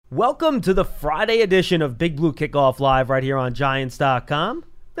Welcome to the Friday edition of Big Blue Kickoff Live right here on Giants.com.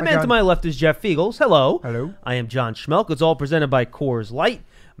 The man to my left is Jeff Feagles. Hello. Hello. I am John Schmelk. It's all presented by Coors Light,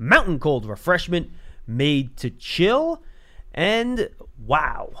 mountain cold refreshment made to chill. And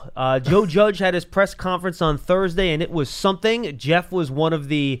wow, Joe Judge had his press conference on Thursday, and it was something. Jeff was one of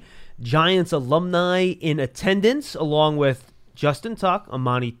the Giants alumni in attendance, along with Justin Tuck,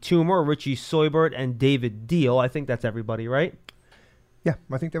 Amani Toomer, Richie Soybert, and David Deal. I think that's everybody, right? Yeah,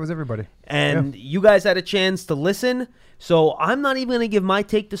 I think that was everybody. And you guys had a chance to listen, so I'm not even going to give my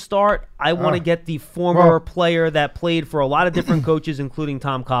take to start. I want to get the former player that played for a lot of different coaches, including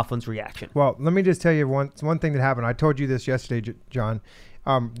Tom Coughlin's reaction. Well, let me just tell you one thing that happened. I told you this yesterday, John.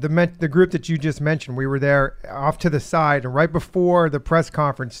 The group that you just mentioned, we were there off to the side, and right before the press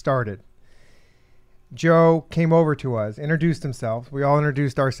conference started, Joe came over to us, introduced himself. We all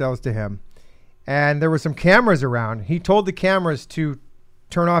introduced ourselves to him. And there were some cameras around. He told the cameras to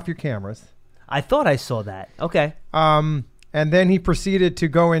turn off your cameras. I thought I saw that. Okay. And then he proceeded to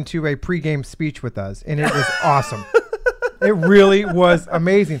go into a pregame speech with us, and it was awesome. It really was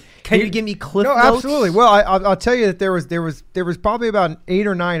amazing. Can you give me clip notes? No, absolutely. Well, I'll tell you that there was probably about 8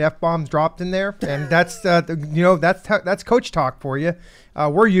 or 9 F-bombs dropped in there, and that's that's coach talk for you.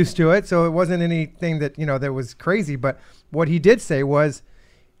 We're used to it, so it wasn't anything that that was crazy. But what he did say was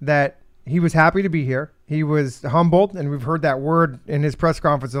that he was happy to be here. He was humbled, and we've heard that word in his press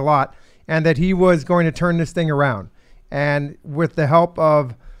conference a lot, and that he was going to turn this thing around, and with the help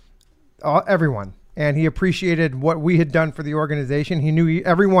of everyone. And he appreciated what we had done for the organization. He knew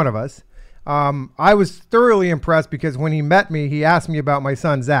every one of us. I was thoroughly impressed because when he met me, he asked me about my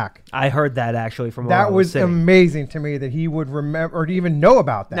son, Zach. I heard that actually from where that was amazing to me that he would remember or even know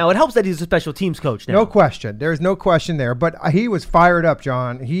about that. Now, it helps that he's a special teams coach now. No question. There's no question there. But he was fired up,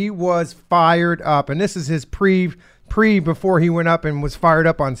 John. He was fired up. And this is his pre before he went up and was fired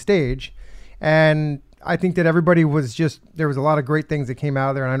up on stage. And I think that everybody was there was a lot of great things that came out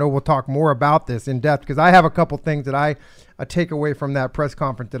of there. And I know we'll talk more about this in depth because I have a couple things that I take away from that press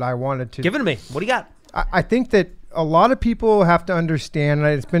conference that I wanted to. Give it to me. What do you got? I think that a lot of people have to understand, and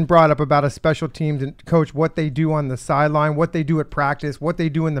it's been brought up about a special teams and coach, what they do on the sideline, what they do at practice, what they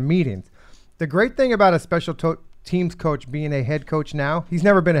do in the meetings. The great thing about a special teams coach being a head coach now, he's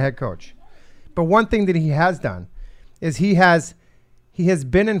never been a head coach. But one thing that he has done is he has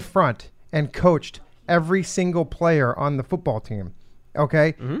been in front and coached every single player on the football team.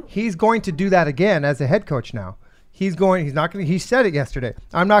 Okay? Mm-hmm. He's going to do that again as a head coach now. He said it yesterday.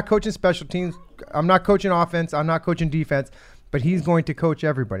 I'm not coaching special teams. I'm not coaching offense. I'm not coaching defense, but he's going to coach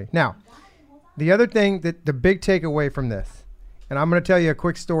everybody. Now, the other thing that the big takeaway from this, and I'm going to tell you a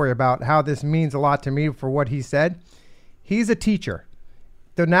quick story about how this means a lot to me for what he said. He's a teacher.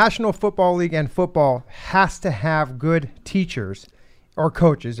 The National Football League and football has to have good teachers or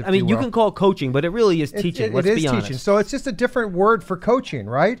coaches. I mean, you can call it coaching, but it really is teaching. Let's be honest. Teaching. So it's just a different word for coaching,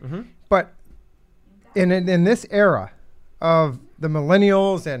 right? Mm-hmm. But in this era of the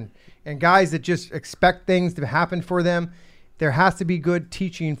millennials and guys that just expect things to happen for them, there has to be good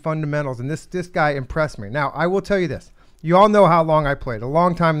teaching fundamentals. And this guy impressed me. Now, I will tell you this. You all know how long I played, a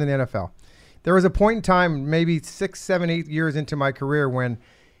long time in the NFL. There was a point in time, maybe 6, 7, 8 years into my career when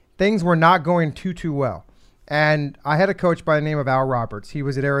things were not going too well. And I had a coach by the name of Al Roberts. He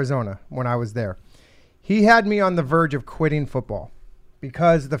was at Arizona when I was there. He had me on the verge of quitting football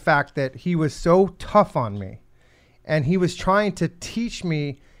because of the fact that he was so tough on me. And he was trying to teach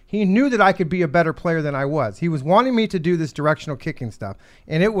me. He knew that I could be a better player than I was. He was wanting me to do this directional kicking stuff.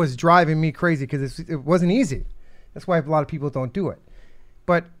 And it was driving me crazy because it wasn't easy. That's why a lot of people don't do it.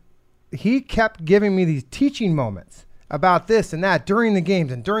 But he kept giving me these teaching moments about this and that during the games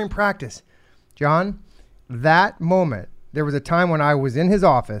and during practice. John, that moment, there was a time when I was in his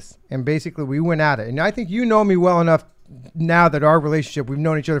office and basically we went at it. And I think you know me well enough now that our relationship, we've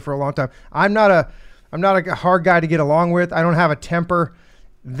known each other for a long time. I'm not a hard guy to get along with. I don't have a temper.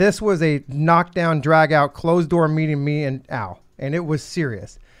 This was a knockdown, drag out, closed door meeting, me and Al, and it was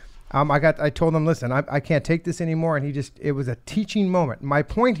serious. I told him, listen, I can't take this anymore. And it was a teaching moment. My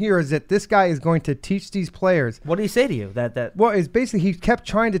point here is that this guy is going to teach these players. What did he say to you? Well, it's basically, he kept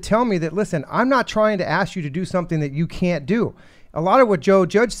trying to tell me that, listen, I'm not trying to ask you to do something that you can't do. A lot of what Joe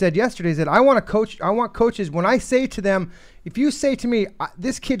Judge said yesterday is that I want coaches, when I say to them, if you say to me,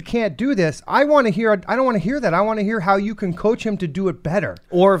 this kid can't do this, I don't want to hear that. I want to hear how you can coach him to do it better.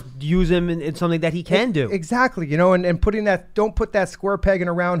 Or use him in something that he can do. Exactly. And putting that, don't put that square peg in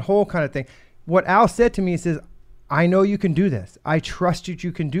a round hole kind of thing. What Al said to me, he says, I know you can do this. I trust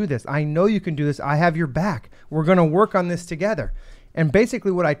you can do this. I know you can do this. I have your back. We're going to work on this together. And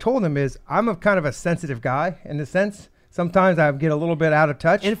basically what I told him is, I'm a kind of a sensitive guy in the sense, Sometimes I get a little bit out of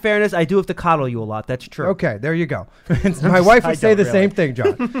touch. In fairness, I do have to coddle you a lot. That's true. Okay, there you go. My wife would say the really. same thing,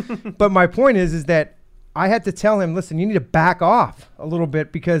 John. But my point is that I had to tell him, listen, you need to back off a little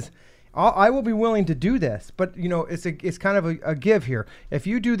bit because I will be willing to do this. But, you know, it's kind of a give here. If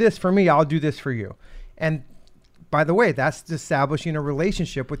you do this for me, I'll do this for you. And by the way, that's establishing a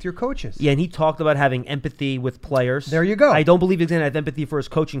relationship with your coaches. Yeah, and he talked about having empathy with players. There you go. I don't believe he's going to have empathy for his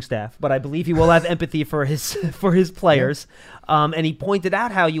coaching staff, but I believe he will have empathy for his players. Yeah. And he pointed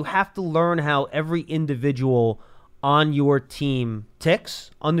out how you have to learn how every individual on your team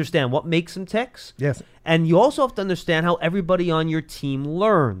ticks, understand what makes them ticks. Yes. And you also have to understand how everybody on your team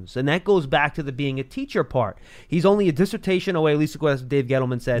learns. And that goes back to the being a teacher part. He's only a dissertation away, at least what Dave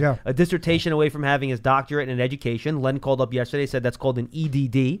Gettleman said, a dissertation away from having his doctorate in education. Len called up yesterday, said that's called an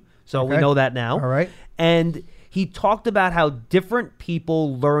EDD. So we know that now. All right. And he talked about how different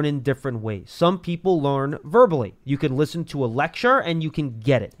people learn in different ways. Some people learn verbally. You can listen to a lecture and you can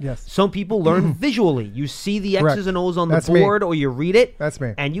get it. Yes. Some people learn visually. You see the X's Correct. and O's on That's the board me. or you read it. That's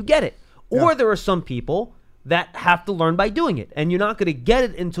me. And you get it. Or there are some people that have to learn by doing it. And you're not going to get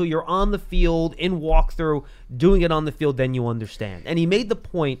it until you're on the field, in walkthrough, doing it on the field, then you understand. And he made the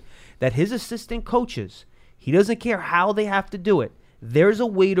point that his assistant coaches, he doesn't care how they have to do it. There's a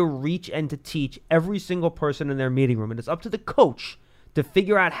way to reach and to teach every single person in their meeting room. And it's up to the coach to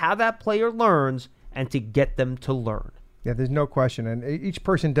figure out how that player learns and to get them to learn. Yeah, there's no question. And each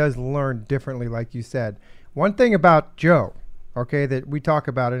person does learn differently, like you said. One thing about Joe, okay, that we talk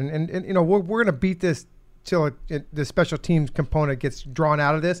about it, and you know, we're going to beat this till the special teams component gets drawn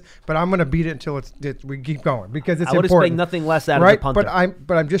out of this, but I'm going to beat it until we keep going because it's important. I would expect nothing less out of the punter.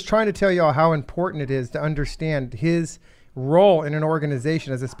 But I'm just trying to tell you all how important it is to understand his role in an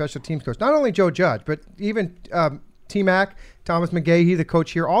organization as a special teams coach. Not only Joe Judge, but even T-Mac, Thomas McGahee, the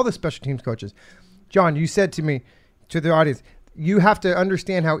coach here, all the special teams coaches. John, you said to me, to the audience, you have to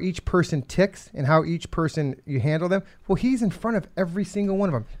understand how each person ticks and how each person you handle them. Well, he's in front of every single one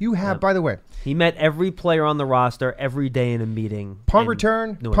of them. You have, by the way. He met every player on the roster every day in a meeting. Punt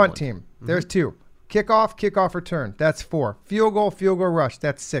return, punt team. There's 2. Kickoff return. That's 4. Field goal rush.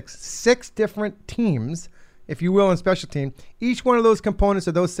 That's 6. 6 different teams, if you will, in special team. Each one of those components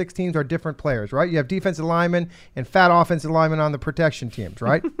of those 6 teams are different players, right? You have defensive linemen and fat offensive linemen on the protection teams,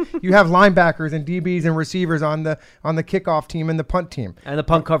 right? You have linebackers and DBs and receivers on the kickoff team and the punt team. And the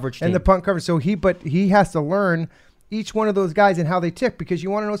punt coverage team. And the punt coverage. So he has to learn each one of those guys and how they tick, because you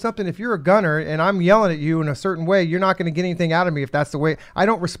want to know something. If you're a gunner and I'm yelling at you in a certain way, you're not going to get anything out of me if that's the way. I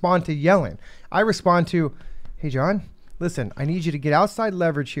don't respond to yelling. I respond to, hey, John, listen, I need you to get outside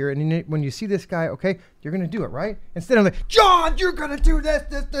leverage here. And when you see this guy, okay, you're going to do it, right? Instead of like, John, you're going to do this.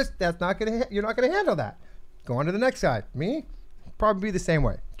 That's not going to, you're not going to handle that. Go on to the next guy. Me, probably be the same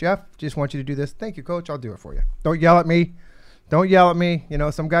way. Jeff, just want you to do this. Thank you, coach. I'll do it for you. Don't yell at me. Don't yell at me. You know,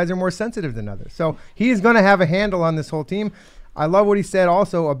 some guys are more sensitive than others. So he's going to have a handle on this whole team. I love what he said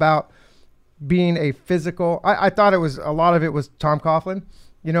also about being a physical. I thought it was, a lot of it was Tom Coughlin,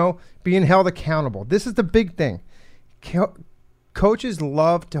 you know, being held accountable. This is the big thing. Coaches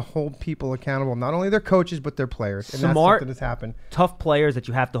love to hold people accountable, not only their coaches, but their players. And that's something that's happened. Tough players that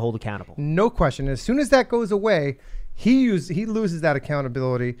you have to hold accountable. No question. As soon as that goes away, he loses that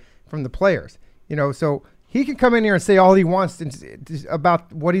accountability from the players. You know, so he can come in here and say all he wants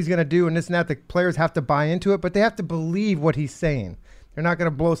about what he's going to do and this and that. The players have to buy into it, but they have to believe what he's saying. They're not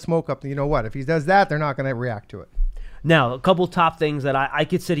going to blow smoke up. You know what? If he does that, they're not going to react to it. Now, a couple top things that I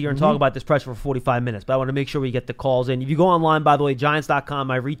could sit here and talk about this press for 45 minutes, but I want to make sure we get the calls in. If you go online, by the way,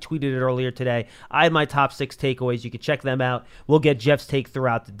 Giants.com, I retweeted it earlier today. I had my top 6 takeaways. You can check them out. We'll get Jeff's take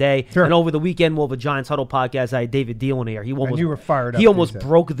throughout the day. Sure. And over the weekend, we'll have a Giants Huddle podcast. I had David Deal in here. You were fired up. He almost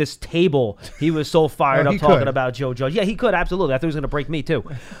broke this table. He was so fired up talking could. about Joe Judge. Yeah, he could, absolutely. I thought he was going to break me, too.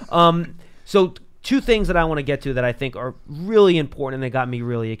 So 2 things that I want to get to that I think are really important and they got me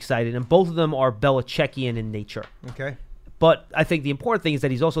really excited, and both of them are Belichickian in nature. Okay. But I think the important thing is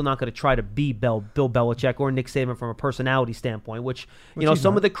that he's also not going to try to be Bill Belichick or Nick Saban from a personality standpoint, which you know,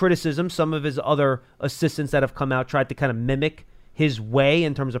 some of the criticism, some of his other assistants that have come out tried to kind of mimic his way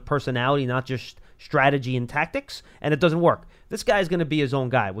in terms of personality, not just strategy and tactics, and it doesn't work. This guy's going to be his own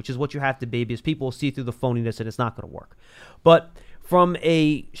guy, which is what you have to be, because people will see through the phoniness and it's not going to work. But from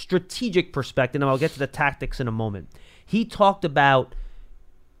a strategic perspective, and I'll get to the tactics in a moment, he talked about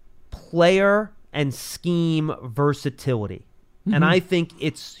player and scheme versatility. Mm-hmm. And I think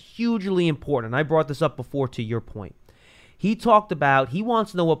it's hugely important. I brought this up before to your point. He talked about he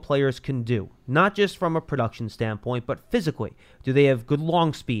wants to know what players can do, not just from a production standpoint, but physically. Do they have good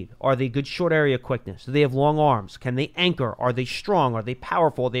long speed? Are they good short area quickness? Do they have long arms? Can they anchor? Are they strong? Are they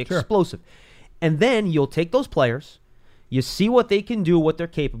powerful? Are they explosive? And then you'll take those players, You see what they can do, what they're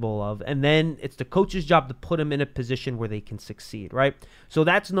capable of, and then it's the coach's job to put them in a position where they can succeed, right? So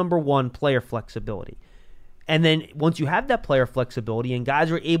that's number one, player flexibility. And then once you have that player flexibility and guys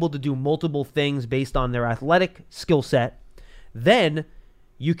are able to do multiple things based on their athletic skill set, then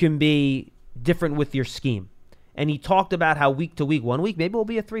you can be different with your scheme. And he talked about how week to week, 1 week, maybe it'll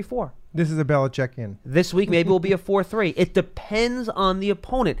be a 3-4. This is a Belichick-in. This week, maybe it'll be a 4-3. It depends on the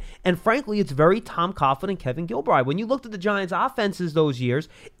opponent. And frankly, it's very Tom Coughlin and Kevin Gilbride. When you looked at the Giants' offenses those years,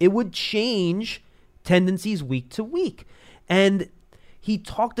 it would change tendencies week to week. And he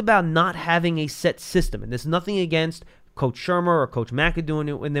talked about not having a set system. And there's nothing against Coach Shermer or Coach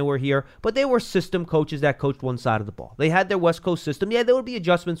McAdoo when they were here, but they were system coaches that coached one side of the ball. They had their West Coast system. Yeah, there would be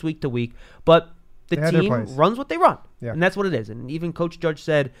adjustments week to week, but the team runs what they run, and that's what it is. And even Coach Judge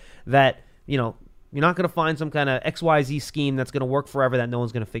said that, you're not going to find some kind of XYZ scheme that's going to work forever that no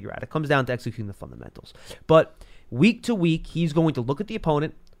one's going to figure out. It comes down to executing the fundamentals. But week to week, he's going to look at the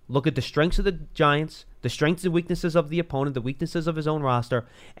opponent, look at the strengths of the Giants, the strengths and weaknesses of the opponent, the weaknesses of his own roster,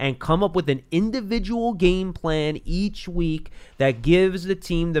 and come up with an individual game plan each week that gives the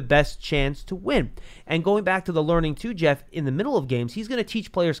team the best chance to win. And going back to the learning too, Jeff, in the middle of games, he's going to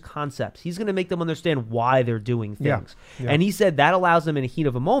teach players concepts. He's going to make them understand why they're doing things. Yeah. And he said that allows them in the heat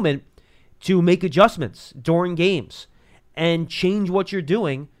of a moment to make adjustments during games and change what you're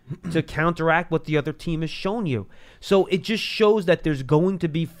doing to counteract what the other team has shown you. So it just shows that there's going to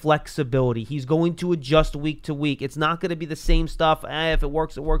be flexibility. He's going to adjust week to week. It's not going to be the same stuff. If it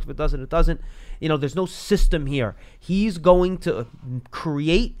works, it works. If it doesn't, it doesn't. There's no system here. He's going to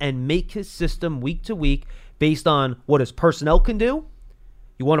create and make his system week to week based on what his personnel can do.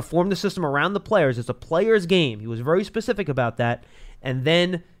 You want to form the system around the players. It's a player's game. He was very specific about that. And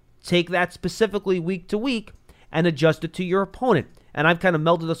then take that specifically week to week and adjust it to your opponent. And I've kind of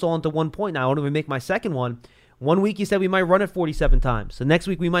melded us all into one point now. I want to make my second one. 1 week he said we might run it 47 times. The next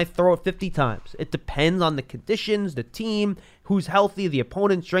week we might throw it 50 times. It depends on the conditions, the team, who's healthy, the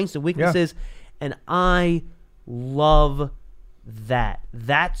opponent's strengths and weaknesses. Yeah. And I love that.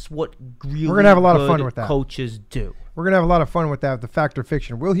 That's what really We're gonna have a lot of fun with that. Coaches do. We're going to have a lot of fun with that, the fact or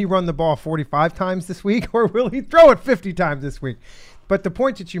fiction. Will he run the ball 45 times this week, or will he throw it 50 times this week? But the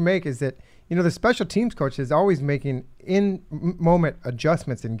point that you make is that, the special teams coach is always making in-moment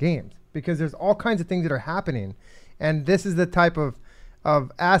adjustments in games because there's all kinds of things that are happening. And this is the type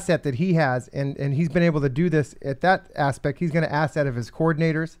of asset that he has, and he's been able to do this at that aspect. He's going to ask that of his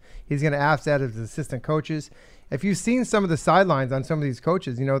coordinators. He's going to ask that of his assistant coaches. If you've seen some of the sidelines on some of these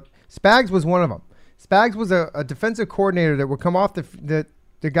coaches, Spags was one of them. Spags was a defensive coordinator that would come off the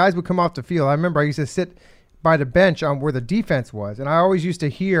guys would come off the field. I remember I used to sit by the bench on where the defense was, and I always used to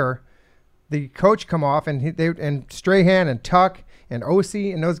hear the coach come off, and Strahan and Tuck and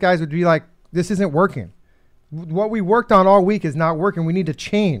Osi and those guys would be like, "This isn't working. What we worked on all week is not working. We need to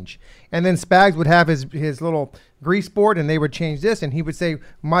change." And then Spags would have his little grease board, and they would change this, and he would say,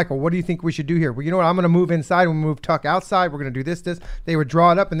 "Michael, what do you think we should do here?" "Well, you know what? I'm going to move inside. We'll move Tuck outside. We're going to do this. They would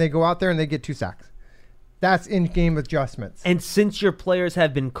draw it up, and they go out there, and they get 2 sacks. That's in-game adjustments. And since your players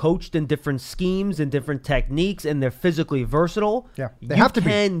have been coached in different schemes and different techniques, and they're physically versatile, they have to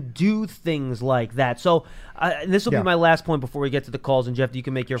can do things like that. So this will be my last point before we get to the calls. And, Jeff, you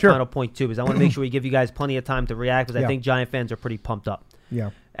can make your final point, too, because I want to make sure we give you guys plenty of time to react, because I think Giant fans are pretty pumped up. Yeah.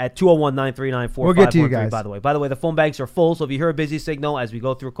 At 201-939-4513, we'll get to you guys. by the way. By the way, the phone banks are full, so if you hear a busy signal as we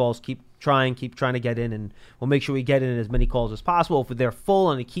go through calls, keep trying to get in, and we'll make sure we get in as many calls as possible. If they're full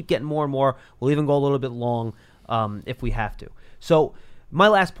and they keep getting more and more, we'll even go a little bit long if we have to. So my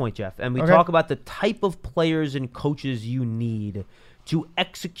last point, Jeff, and we talk about the type of players and coaches you need to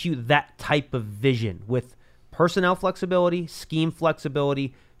execute that type of vision with personnel flexibility, scheme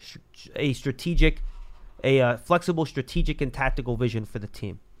flexibility, a flexible strategic and tactical vision for the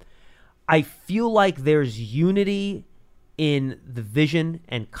team. I feel like there's unity in the vision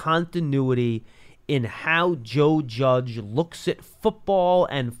and continuity in how Joe Judge looks at football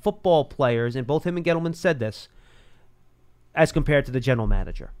and football players, and both him and Gettleman said this, as compared to the general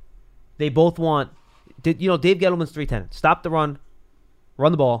manager. They both want, Dave Gettleman's 3 tenets: stop the run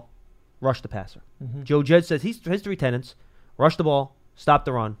the ball, rush the passer. Mm-hmm. Joe Judge says his 3 tenets: rush the ball, stop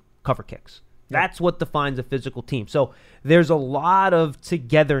the run, cover kicks. That's what defines a physical team. So there's a lot of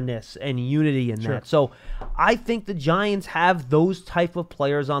togetherness and unity in that. So I think the Giants have those type of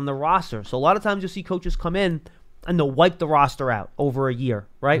players on the roster. So a lot of times you'll see coaches come in and they'll wipe the roster out over a year,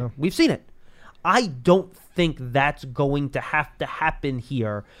 right? Yeah. We've seen it. I don't think that's going to have to happen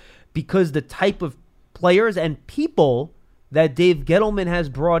here, because the type of players and people that Dave Gettleman has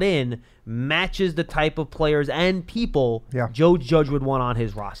brought in matches the type of players and people Joe Judge would want on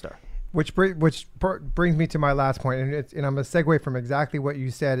his roster. Which brings me to my last point, and I'm going to segue from exactly what you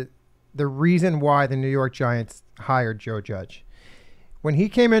said. The reason why the New York Giants hired Joe Judge. When he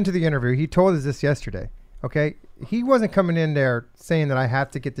came into the interview, he told us this yesterday, okay? He wasn't coming in there saying that I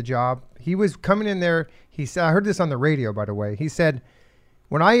have to get the job. He was coming in there, he said, I heard this on the radio, by the way. He said,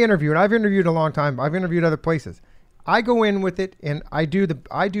 when I interview, and I've interviewed a long time, I've interviewed other places, I go in with it and I do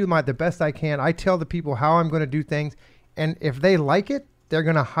the best I can. I tell the people how I'm going to do things, and if they like it, they're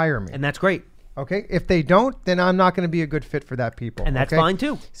going to hire me. And that's great. Okay. If they don't, then I'm not going to be a good fit for that people. And that's fine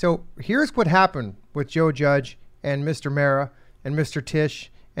too. So here's what happened with Joe Judge and Mr. Mara and Mr. Tisch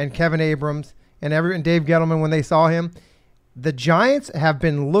and Kevin Abrams and Dave Gettleman when they saw him. The Giants have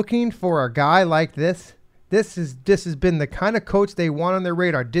been looking for a guy like this. This has been the kind of coach they want on their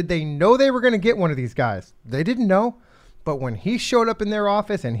radar. Did they know they were going to get one of these guys? They didn't know. But when he showed up in their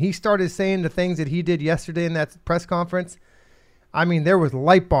office and he started saying the things that he did yesterday in that press conference, I mean, there was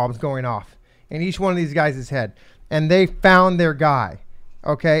light bulbs going off in each one of these guys' head. And they found their guy,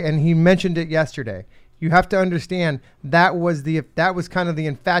 okay? And he mentioned it yesterday. You have to understand that was kind of the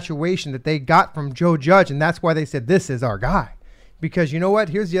infatuation that they got from Joe Judge, and that's why they said, this is our guy. Because you know what?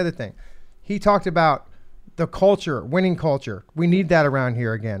 Here's the other thing. He talked about the culture, winning culture. We need that around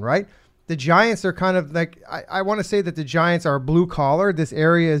here again, right? The Giants are kind of like, I want to say that the Giants are blue collar. This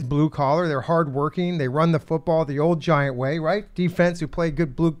area is blue collar. They're hardworking. They run the football the old Giant way, right? Defense who play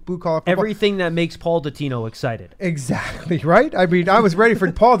good blue collar football. Everything that makes Paul Dottino excited. Exactly, right? I mean, I was ready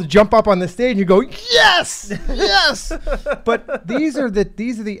for Paul to jump up on the stage and go, yes, yes. But these are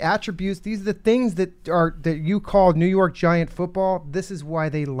the attributes. These are the things that you call New York Giant football. This is why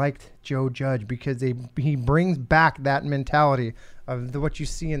they liked Joe Judge, because he brings back that mentality of what you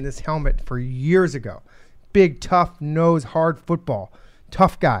see in this helmet for years ago. Big, tough, nose, hard football.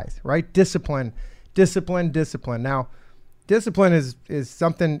 Tough guys, right? Discipline. Now, discipline is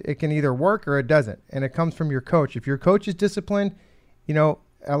something, it can either work or it doesn't, and it comes from your coach. If your coach is disciplined, you know,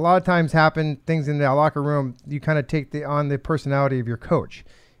 a lot of times happen things in the locker room, you kind of take on the personality of your coach,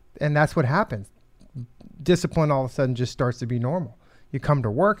 and that's what happens. Discipline all of a sudden just starts to be normal. You come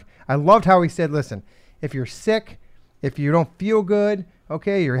to work. I loved how he said, listen, if you're sick, if you don't feel good,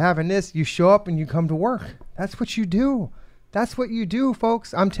 okay, you're having this, you show up and you come to work. That's what you do. That's what you do,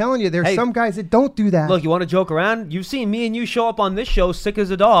 folks. I'm telling you, there's some guys that don't do that. Look, you want to joke around? You've seen me and you show up on this show sick as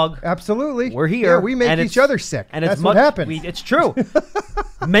a dog. Absolutely. We're here. Yeah, we make each other sick. And that's what happens. It's true.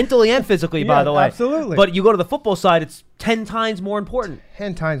 Mentally and physically, by the way. Absolutely. But you go to the football side, it's 10 times more important.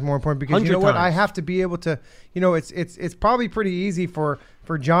 10 times more important, because you know what? I have to be able to, you know, it's probably pretty easy for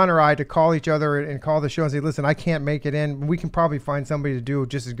John or I to call each other and call the show and say, listen, I can't make it in. We can probably find somebody to do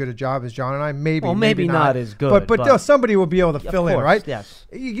just as good a job as John and I. Maybe not as good. But somebody will be able to fill in, right? Yes.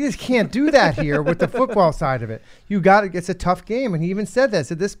 You just can't do that here with the football side of it. It's a tough game. And he even said that.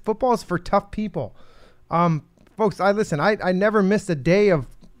 Said this football is for tough people. Folks, I never missed a day of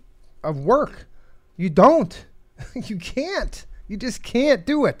work. You don't. You can't. You just can't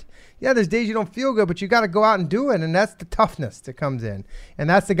do it. Yeah, there's days you don't feel good, but you got to go out and do it, and that's the toughness that comes in. And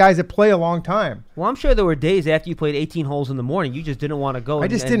that's the guys that play a long time. Well, I'm sure there were days after you played 18 holes in the morning, you just didn't want to go. I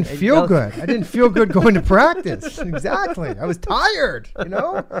just didn't feel good. I didn't feel good going to practice. Exactly. I was tired, you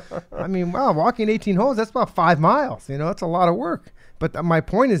know? I mean, wow, walking 18 holes, that's about 5 miles. You know, it's a lot of work. But my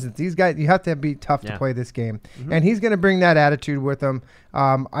point is that these guys, you have to be tough to play this game. Mm-hmm. And he's going to bring that attitude with him.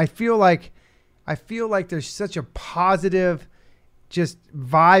 I feel like there's such a positive just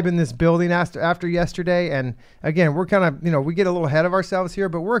vibe in this building after yesterday. And again, we're kind of, you know, we get a little ahead of ourselves here,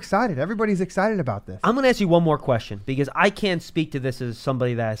 but we're excited. Everybody's excited about this. I'm going to ask you one more question, because I can't speak to this as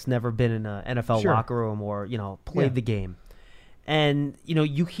somebody that's never been in an NFL locker room or, you know, played the game. And, you know,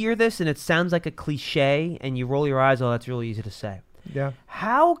 you hear this and it sounds like a cliche and you roll your eyes. Oh, that's really easy to say. Yeah.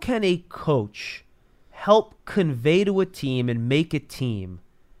 How can a coach help convey to a team and make a team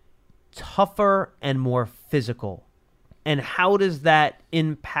tougher and more physical? And how does that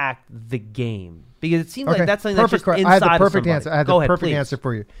impact the game? Because it seems like that's something that's just inside of somebody. I have the perfect answer. I have the perfect answer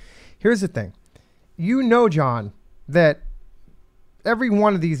for you. Here's the thing. You know, John, that every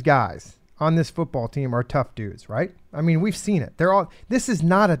one of these guys on this football team are tough dudes, right? I mean, we've seen it. This is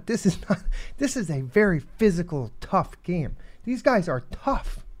a very physical, tough game. These guys are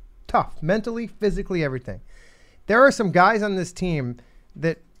tough, mentally, physically, everything. There are some guys on this team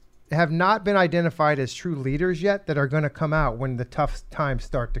that have not been identified as true leaders yet that are going to come out when the tough times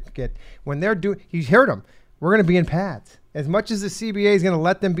start to get, when they're doing, you heard them, we're going to be in pads. As much as the CBA is going to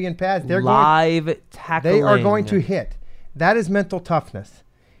let them be in pads, they're tackling. They are going to hit. That is mental toughness.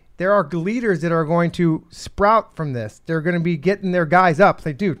 There are leaders that are going to sprout from this. They're going to be getting their guys up.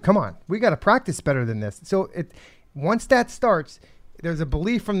 Say, dude, come on. We got to practice better than this. So once that starts, there's a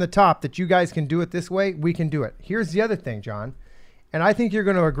belief from the top that you guys can do it this way. We can do it. Here's the other thing, John, and I think you're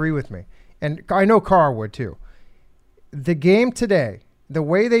going to agree with me. And I know Carl would too. The game today, the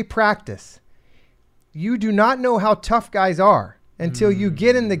way they practice, you do not know how tough guys are until you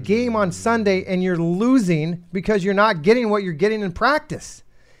get in the game on Sunday and you're losing because you're not getting what you're getting in practice.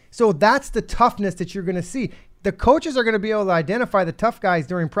 So that's the toughness that you're going to see. The coaches are going to be able to identify the tough guys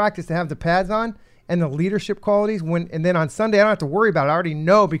during practice to have the pads on and the leadership qualities. And then on Sunday, I don't have to worry about it. I already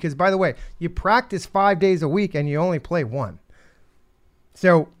know because, by the way, you practice 5 days a week and you only play 1.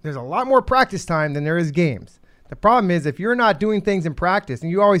 So there's a lot more practice time than there is games. The problem is if you're not doing things in practice, and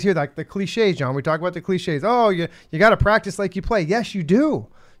you always hear like the cliches, John, we talk about the cliches. Oh, you got to practice like you play. Yes, you do.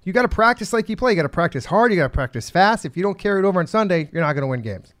 You got to practice like you play. You got to practice hard. You got to practice fast. If you don't carry it over on Sunday, you're not going to win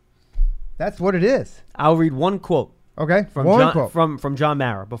games. That's what it is. I'll read one quote. Okay, from John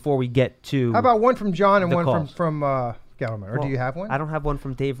Mara before we get to. How about one from John and one calls. from Gettleman? Or do you have one? I don't have one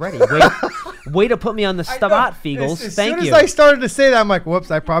from Dave Reddy. Way to put me on the spot, Feagles. Thank you. As soon as I started to say that, I'm like, whoops,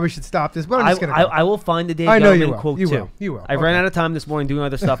 I probably should stop this. But I'm just going to. I will find the Dave I know Gettleman quote too. You will. I ran out of time this morning doing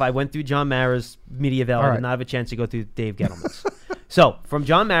other stuff. I went through John Mara's media avail. I did not have a chance to go through Dave Gettleman's. So from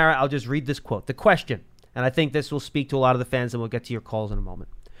John Mara, I'll just read this quote. The question, and I think this will speak to a lot of the fans, and we'll get to your calls in a moment.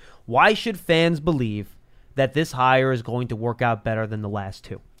 Why should fans believe that this hire is going to work out better than the last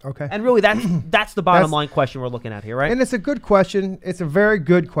 2? Okay. And really, that's the bottom line question we're looking at here, right? And it's a good question. It's a very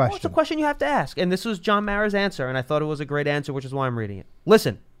good question. Well, it's a question you have to ask. And this was John Mara's answer, and I thought it was a great answer, which is why I'm reading it.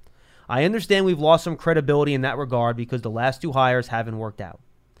 Listen, I understand we've lost some credibility in that regard because the last 2 hires haven't worked out.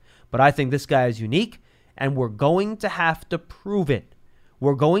 But I think this guy is unique, and we're going to have to prove it.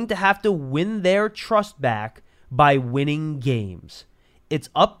 We're going to have to win their trust back by winning games. It's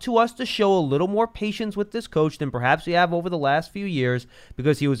up to us to show a little more patience with this coach than perhaps we have over the last few years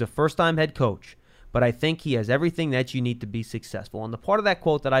because he was a first-time head coach. But I think he has everything that you need to be successful. And the part of that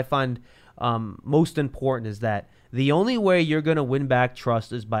quote that I find most important is that the only way you're going to win back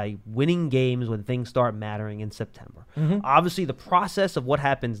trust is by winning games when things start mattering in September. Obviously, the process of what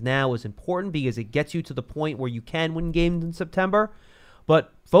happens now is important because it gets you to the point where you can win games in September.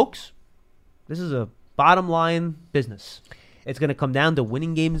 But, folks, this is a bottom-line business. It's going to come down to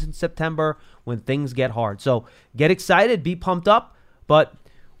winning games in September when things get hard. So get excited, be pumped up, but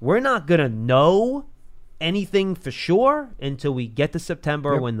we're not going to know anything for sure until we get to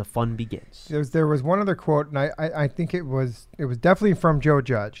September when the fun begins. There was one other quote, and I think it was definitely from Joe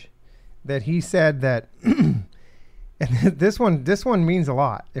Judge, that he said that, and this one means a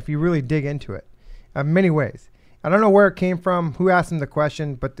lot if you really dig into it, in many ways. I don't know where it came from, who asked him the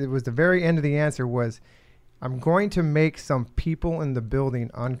question, but it was the very end of the answer was, I'm going to make some people in the building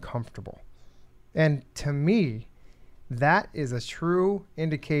uncomfortable. And to me, that is a true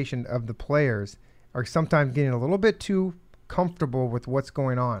indication of the players are sometimes getting a little bit too comfortable with what's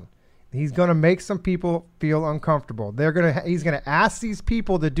going on. He's going to make some people feel uncomfortable. He's going to ask these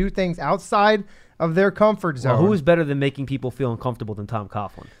people to do things outside of their comfort zone. Well, who is better than making people feel uncomfortable than Tom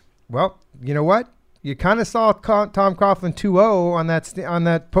Coughlin? Well, you know what? You kind of saw Tom Coughlin 2-0 on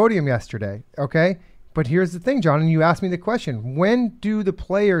that podium yesterday, okay? But here's the thing, John, and you asked me the question. When do the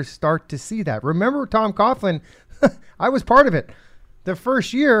players start to see that? Remember Tom Coughlin? I was part of it. The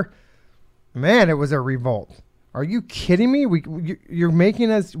first year, man, it was a revolt. Are you kidding me? You're making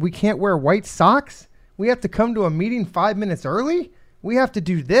us, we can't wear white socks? We have to come to a meeting 5 minutes early? We have to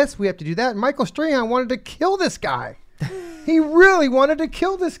do this, we have to do that. Michael Strahan wanted to kill this guy. He really wanted to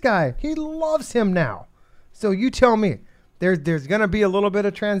kill this guy. He loves him now. So you tell me, there's going to be a little bit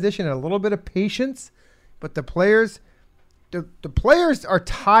of transition and a little bit of patience. But the players are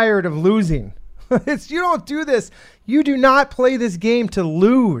tired of losing. You don't do this. You do not play this game to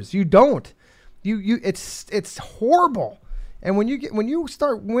lose. You don't. It's horrible. And when you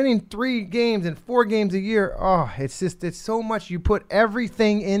start winning 3 games and 4 games a year, it's so much. You put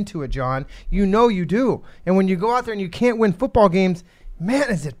everything into it, John. You know you do. And when you go out there and you can't win football games,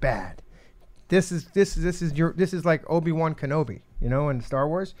 man, is it bad. This is like Obi-Wan Kenobi, in Star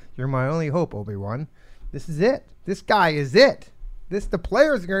Wars. You're my only hope, Obi-Wan. This is it. This guy is it. The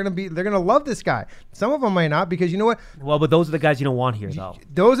players are they're going to love this guy. Some of them may not because you know what? Well, but those are the guys you don't want here, though.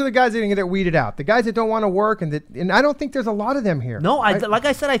 Those are the guys that are going to get weeded out. The guys that don't want to work, and I don't think there's a lot of them here. No, like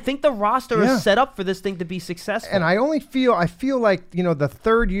I said, I think the roster is set up for this thing to be successful. And I feel like, the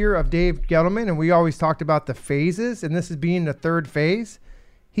third year of Dave Gettleman, and we always talked about the phases, and this is being the third phase.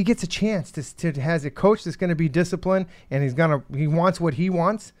 He gets a chance to has a coach that's going to be disciplined, and he wants what he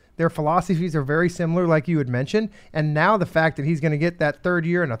wants. Their philosophies are very similar, like you had mentioned. And now the fact that he's going to get that third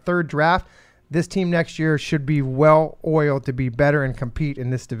year and a third draft, this team next year should be well oiled to be better and compete in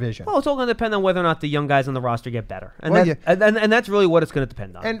this division. Well, it's all going to depend on whether or not the young guys on the roster get better, and Well, and that's really what it's going to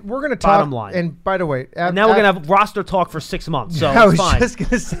depend on. And we're going to talk. Bottom line. And by the way, And now we're going to have roster talk for 6 months, so I it's was fine. just going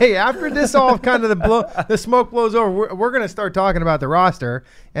to say, after this all kind of the smoke blows over, we're going to start talking about the roster,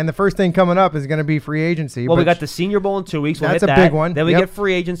 and the first thing coming up is going to be free agency. Well, we but got the Senior Bowl in 2 weeks. We'll That's hit a that. big one. Then we Yep. get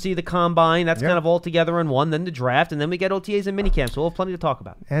free agency, the combine. That's Yep. kind of all together in one. Then the draft, and then we get OTAs and minicamps. So we'll have plenty to talk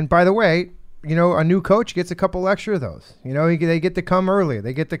about. And by the way, a new coach gets a couple extra of those. They get to come early.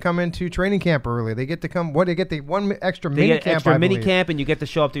 They get to come into training camp early. They get to come. They get the one extra They mini get camp. extra I mini believe. camp, and you get to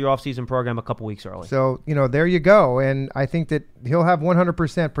show up to your off-season program a couple weeks early. So there you go. And I think that he'll have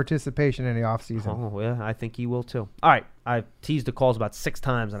 100% participation in the offseason. Oh, yeah, I think he will too. All right, I've teased the calls about 6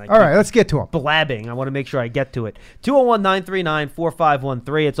 times, and I All right, let's get to him. blabbing. I want to make sure I get to it.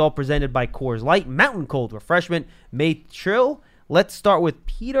 201-939-4513. It's all presented by Coors Light, Mountain Cold Refreshment, made chill. Let's start with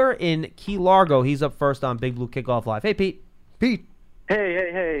Peter in Key Largo. He's up first on Big Blue Kickoff Live. Hey, Pete. Pete,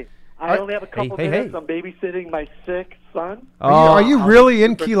 Hey. I only have a couple Hey, minutes. hey. I'm babysitting my sick son. are you I'll really be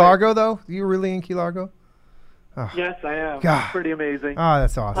in super Key quick. Largo, though? Are you really in Key Largo? Yes, I am. God. It's pretty amazing. Oh,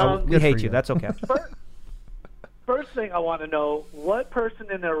 that's awesome. We Good hate for you. That's okay. First thing I want to know, what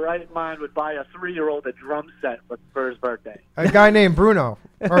person in their right mind would buy a 3-year-old a drum set for his birthday? A guy named Bruno.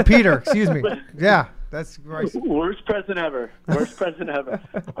 Or Peter, excuse me. Yeah, that's right. Worst present ever. Worst present ever.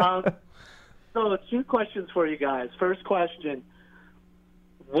 So 2 questions for you guys. First question,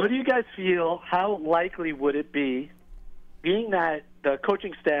 what do you guys feel, how likely would it be, being that the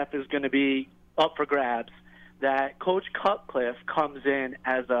coaching staff is going to be up for grabs, that Coach Cutcliffe comes in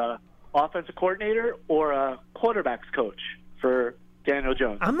as a offensive coordinator or a quarterback's coach for Daniel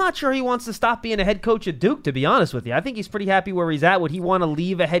Jones? I'm not sure he wants to stop being a head coach at Duke, to be honest with you. I think he's pretty happy where he's at. Would he want to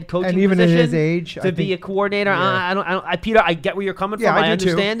leave a head coaching And even at position his age, to I be a think- coordinator? yeah. Peter, I get where you're coming Yeah, from. I do too.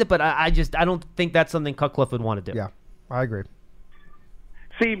 understand it, but I don't think that's something Cutcliffe would want to do. Yeah, I agree.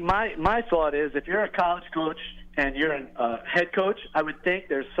 See, my thought is if you're a college coach and you're a head coach, I would think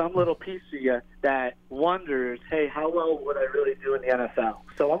there's some little piece of you that wonders, hey, how well would I really do in the NFL?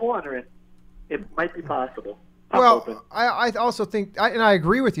 So I'm wondering, it might be possible. I'm hoping. Well, I also think, and I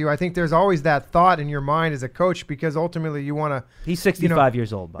agree with you, I think there's always that thought in your mind as a coach because ultimately you want to. He's 65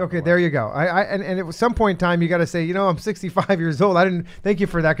 years old. By Okay, the way. there you go. And at some point in time, you got to say, I'm 65 years old. I didn't thank you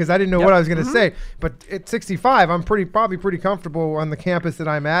for that because I didn't know what I was going to say. But at 65, I'm probably pretty comfortable on the campus that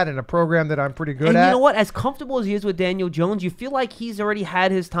I'm at in a program that I'm pretty good And at. you know what? As comfortable as he is with Daniel Jones, you feel like he's already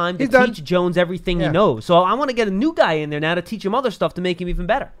had his time to He's done. teach Jones everything Yeah. he knows. So I want to get a new guy in there now to teach him other stuff to make him even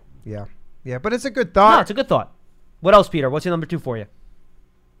better. Yeah, but it's a good No, thought. it's a good thought. What else, Peter? What's your number 2 for you?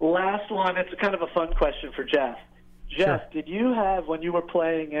 Last one, it's kind of a fun question for Jeff. Jeff, did you have, when you were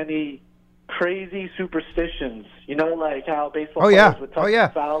playing, any crazy superstitions? Like how baseball Oh, yeah. players would touch Oh, yeah.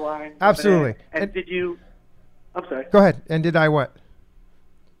 the foul line? Absolutely. And did you – I'm sorry. Go ahead. And did I what?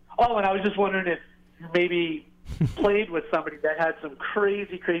 Oh, and I was just wondering if you maybe played with somebody that had some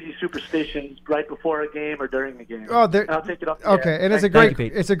crazy superstitions right before a game or during the game. Oh, And I'll take it off. the Okay, air. and it's a Thank great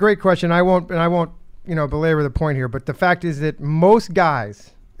you, Pete. it's a great question. I won't belabor the point here, but the fact is that most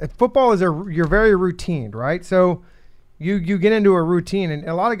guys, football is you're very routine, right? So you get into a routine, and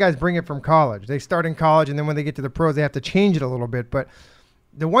a lot of guys bring it from college. They start in college, and then when they get to the pros, they have to change it a little bit. But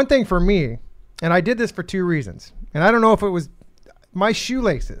the one thing for me, and I did this for 2 reasons, and I don't know if it was my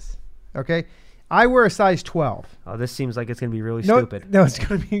shoelaces. Okay, I wear a size 12. Oh, this seems like it's going to be really No, stupid. no, it's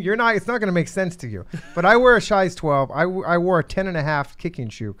gonna be. You're not. It's not gonna make sense to you. But I wear a size 12. I wore a 10.5 kicking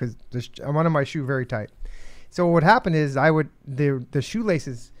shoe because I wanted my shoe very tight. So what would happen is the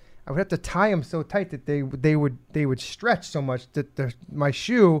shoelaces. I would have to tie them so tight that they would stretch so much that my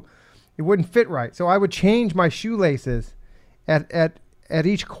shoe it wouldn't fit right. So I would change my shoelaces at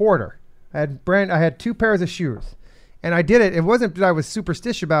each quarter. I had 2 pairs of shoes. And I did it. It wasn't that I was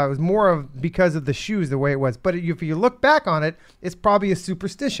superstitious about it. It was more of because of the shoes, the way it was. But if you look back on it, it's probably a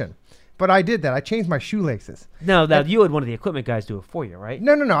superstition. But I did that. I changed my shoelaces. No, you had one of the equipment guys do it for you, right?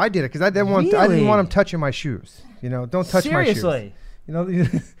 No. I did it because I didn't want Really? them touching my shoes. Don't touch my shoes. Seriously? So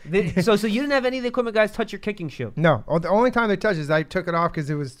you didn't have any of the equipment guys touch your kicking shoe? No. The only time they touched is I took it off because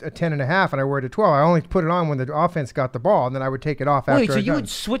it was a 10.5 and I wore it at 12. I only put it on when the offense got the ball, and then I would take it off after. Wait, so I you done. would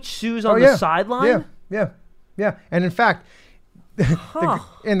switch shoes on the yeah. sideline? Yeah. And in fact,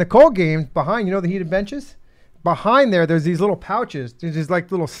 in the cold games behind, the heated benches, behind there's these little pouches. There's just like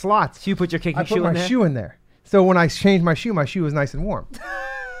little slots. So you put your kicking I put shoe my in there? shoe in there. So when I changed my shoe was nice and warm.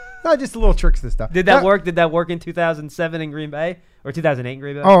 No, just a little tricks and stuff. Did that work? Did that work in 2007 in Green Bay or 2008 in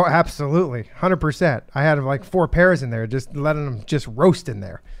Green Bay? Oh, absolutely. 100%. I had like 4 pairs in there, just letting them just roast in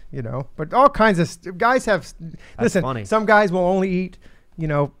there, But all kinds of guys have. Listen, funny. some guys will only eat,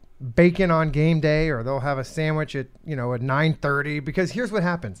 bacon on game day, or they'll have a sandwich at 9:30. Because here's what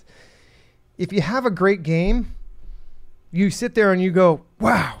happens: if you have a great game, you sit there and you go,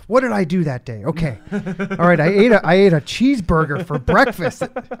 wow, what did I do that day? Okay. All right. I ate a cheeseburger for breakfast.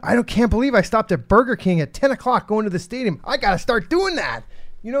 Can't believe I stopped at Burger King at 10 o'clock going to the stadium. I got to start doing that.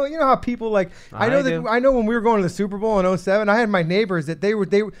 You know how people like, I know when we were going to the Super Bowl in 2007, I had my neighbors that they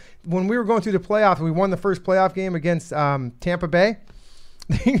when we were going through the playoffs, we won the first playoff game against Tampa Bay.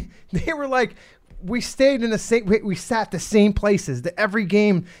 They were like, we stayed in the same, we sat the same places every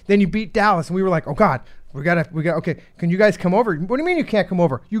game. Then you beat Dallas and we were like, oh God, we got okay. Can you guys come over? What do you mean you can't come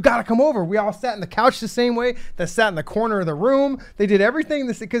over? You got to come over. We all sat in the couch the same way. They sat in the corner of the room. They did everything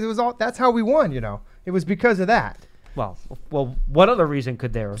because it was all. That's how we won. It was because of that. Well, what other reason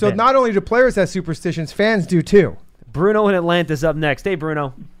could there have So been? not only do players have superstitions, fans do too. Bruno in Atlanta's up next. Hey,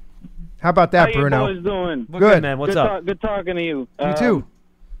 Bruno. How about that, How Bruno? you boys doing? We're good, man. What's up? Good talking to you. You too.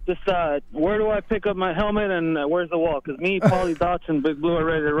 Just where do I pick up my helmet and where's the wall? Because me, Paulie Dotson, Big Blue are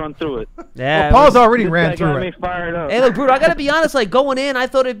ready to run through it. Yeah. Well, Paul's already This ran guy through got me it. fired up. Hey, look, Bruno, I got to be honest. Like, going in, I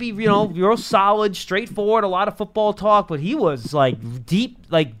thought it'd be, real solid, straightforward, a lot of football talk, but he was, deep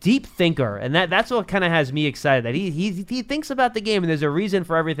thinker, and that's what kind of has me excited, that he thinks about the game, and there's a reason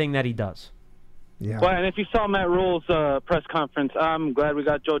for everything that he does. Yeah. Well, and if you saw Matt Rule's press conference, I'm glad we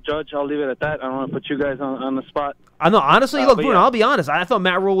got Joe Judge. I'll leave it at that. I don't want to put you guys on the spot. I know, honestly, look, but Bruno, yeah. I'll be honest. I thought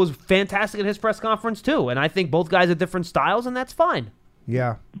Matt Rule was fantastic at his press conference, too, and I think both guys have different styles, and that's fine.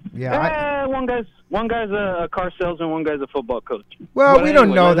 Yeah. Yeah. One guy's a car salesman, one guy's a football coach. Well, But we don't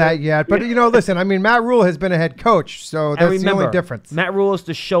anyway, know let that it- yet. But, listen, I mean, Matt Rule has been a head coach, so And that's remember, the only difference. Matt Rule is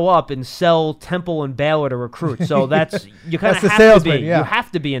to show up and sell Temple and Baylor to recruit, so that's you kind That's of the have salesman, to be. yeah. You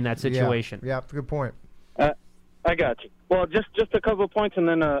have to be in that situation. Yeah, that's a good point. I got you. Well, just a couple of points and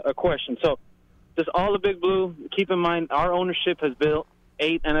then a question. So, just all the Big Blue, keep in mind, our ownership has built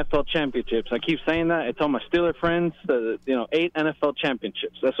 8 NFL championships. I keep saying that. I tell my Steeler friends, 8 NFL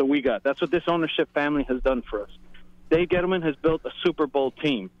championships. That's what we got. That's what this ownership family has done for us. Dave Gettleman has built a Super Bowl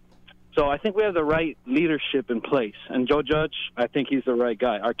team. So I think we have the right leadership in place. And Joe Judge, I think he's the right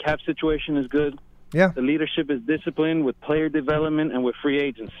guy. Our cap situation is good. Yeah. The leadership is disciplined with player development and with free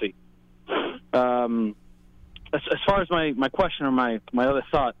agency. As far as my question or my other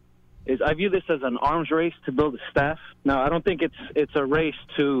thought is, I view this as an arms race to build a staff. Now, I don't think it's a race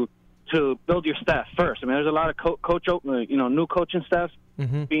to build your staff first. I mean, there's a lot of new coaching staff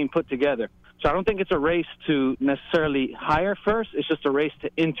being put together. So I don't think it's a race to necessarily hire first. It's just a race to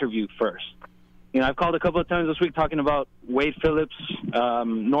interview first. I've called a couple of times this week talking about Wade Phillips,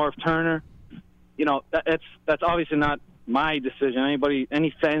 Norv Turner. That's obviously not my decision,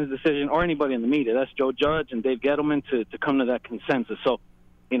 any fan's decision, or anybody in the media. That's Joe Judge and Dave Gettleman to come to that consensus. So,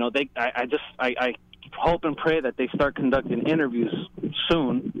 I hope and pray that they start conducting interviews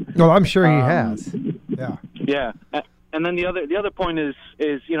soon. No, I'm sure he has. Yeah. Yeah. And then the other point is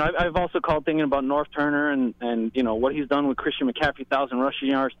I've also called thinking about Norv Turner and what he's done with Christian McCaffrey, 1,000 rushing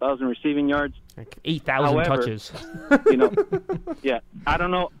yards, 1,000 receiving yards, Like 8,000 touches. Yeah, I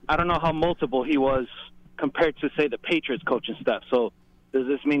don't know how multiple he was compared to, say, the Patriots coaching staff. So does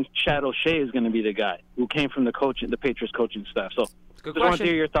this mean Chad O'Shea is going to be the guy who came from the Patriots coaching staff? So Good just want to question.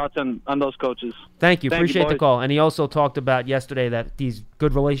 hear your thoughts on those coaches. Thank you. Thank you, Appreciate the boys. call. And he also talked about yesterday that he's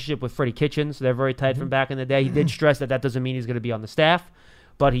good relationship with Freddie Kitchens. They're very tight from back in the day. He did stress that doesn't mean he's going to be on the staff,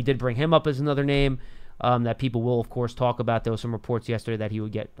 but he did bring him up as another name that people will, of course, talk about. There were some reports yesterday that he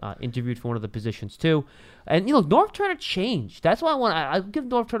would get interviewed for one of the positions, too. And, Norv Turner changed. That's why I give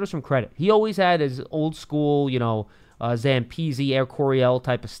Norv Turner some credit. He always had his old school, Zampese, Air Coryell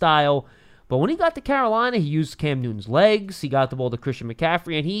type of style. But when he got to Carolina, he used Cam Newton's legs. He got the ball to Christian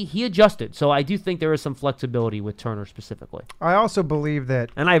McCaffrey, and he adjusted. So I do think there is some flexibility with Turner specifically. I also believe that.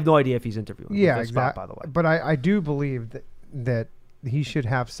 And I have no idea if he's interviewing. Yeah, for the spot, exactly. by the way. But I do believe that he should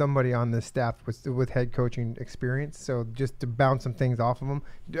have somebody on the staff with head coaching experience. So just to bounce some things off of him.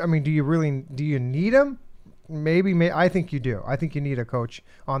 I mean, do you need him? Maybe. I think you do. I think you need a coach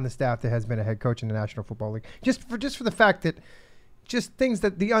on the staff that has been a head coach in the National Football League. Just for the fact that. Just things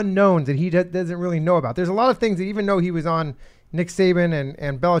that the unknowns that he doesn't really know about. There's a lot of things that even though he was on Nick Saban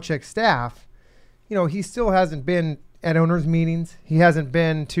and Belichick's staff, he still hasn't been at owners' meetings. He hasn't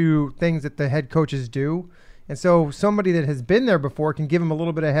been to things that the head coaches do. And so somebody that has been there before can give him a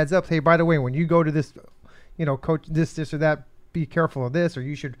little bit of heads up. Hey, by the way, when you go to this, coach this or that, be careful of this, or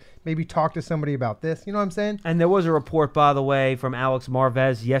you should maybe talk to somebody about this. You know what I'm saying? And there was a report, by the way, from Alex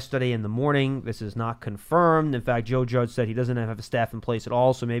Marvez yesterday in the morning. This is not confirmed. In fact, Joe Judge said he doesn't have a staff in place at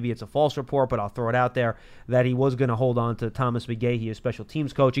all, so maybe it's a false report, but I'll throw it out there that he was going to hold on to Thomas McGahee, his special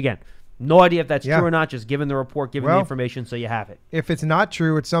teams coach. Again, No idea if that's Yeah. true or not. Just giving the report, giving the information, so you have it. If it's not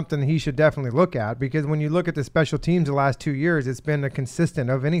true, it's something he should definitely look at, because when you look at the special teams the last 2 years, it's been a consistent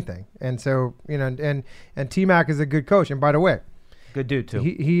of anything. And so, and T-Mac is a good coach. And by the way, Good dude too.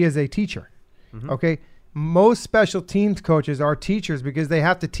 he is a teacher. Okay. Most special teams coaches are teachers because they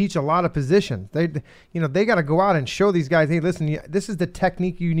have to teach a lot of positions. They got to go out and show these guys, hey, listen, this is the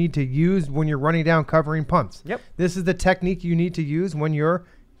technique you need to use when you're running down covering punts. Yep. This is the technique you need to use when you're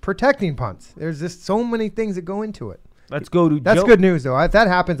protecting punts. There's just so many things that go into it. Let's go to That's Joe. good news, though. If that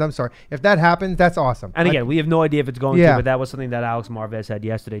happens, I'm sorry. If that happens, that's awesome. And again, we have no idea if it's going to, Yeah. but that was something that Alex Marvez had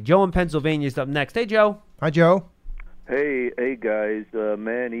yesterday. Joe in Pennsylvania is up next. Hey, Joe. Hi, Joe. Hey guys,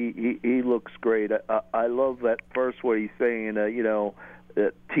 man, he looks great. I love that first what he's saying.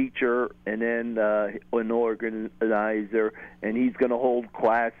 Teacher, and then an organizer, and he's going to hold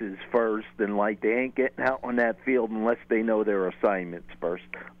classes first, and like they ain't getting out on that field unless they know their assignments first.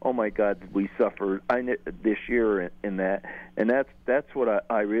 Oh my God, did we suffer this year in that, and that's what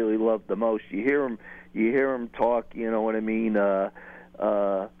I really love the most. You hear him talk. You know what I mean?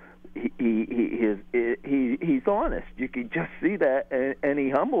 He's honest. You can just see that, and he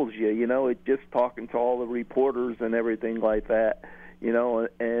humbles you. It just talking to all the reporters and everything like that.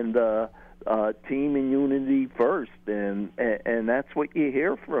 And team and unity first, and that's what you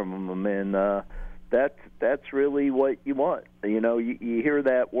hear from him, and that's really what you want. You hear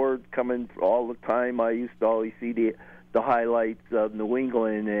that word coming all the time. I used to always see the highlights of New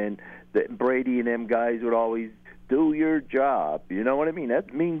England, and that Brady and them guys would always do your job. You know what I mean?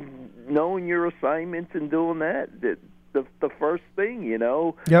 That means knowing your assignments and doing that. The first thing,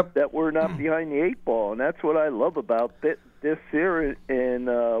 Yep. that we're not behind the eight ball, and that's what I love about this here. And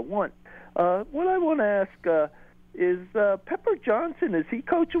what I want to ask is Pepper Johnson, is he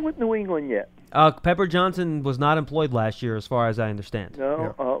coaching with New England yet? Pepper Johnson was not employed last year, as far as I understand.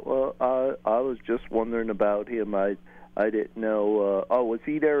 No. Well, I was just wondering about him. I didn't know. Was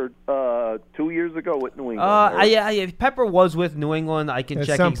he there 2 years ago with New England? Yeah, Pepper was with New England. I can At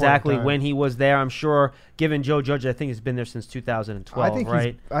check some point in exactly time. when he was there. I'm sure, given Joe Judge, I think he's been there since 2012,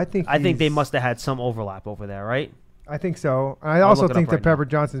 right? I think they he's- must have had some overlap over there, right? I think so. I I'll also look it think up that right now. Pepper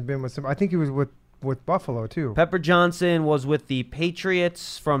Johnson's been with some. I think he was with Buffalo too. Pepper Johnson was with the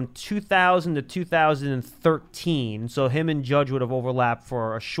Patriots from 2000 to 2013, so him and Judge would have overlapped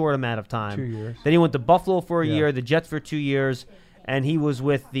for a short amount of time. 2 years. Then he went to Buffalo for a Yeah. year, the Jets for 2 years, and he was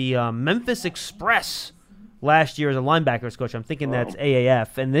with the Memphis Express last year as a linebackers coach. I'm thinking that's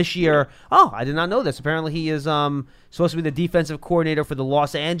AAF. And this year, I did not know this. Apparently he is supposed to be the defensive coordinator for the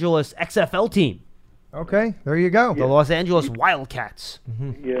Los Angeles XFL team, Okay, there you go. the Los Angeles Wildcats.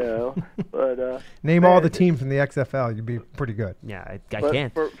 Yeah, but Name all the teams from the XFL. You'd be pretty good. Yeah, I but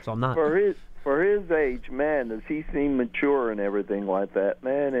can't, so I'm not. For his age, man, does he seem mature and everything like that,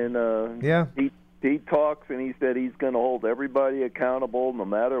 man? And Yeah. he talks and he said he's going to hold everybody accountable no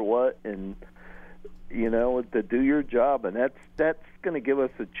matter what, and to do your job, and that's going to give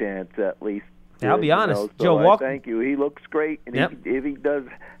us a chance at least. Yeah, I'll be honest, So Joe, thank you. He looks great, and Yep. if he does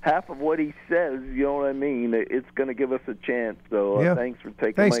half of what he says, you know what I mean, it's going to give us a chance. So Yeah. thanks for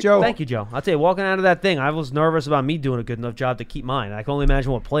taking Thanks, my Joe. call. Thank you, Joe. I'll tell you, walking out of that thing, I was nervous about me doing a good enough job to keep mine. I can only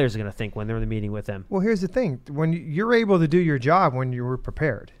imagine what players are going to think when they're in the meeting with him. Well, here's the thing: when you're able to do your job when you were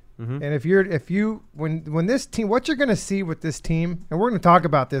prepared, Mm-hmm. and when this team, what you're going to see with this team, and we're going to talk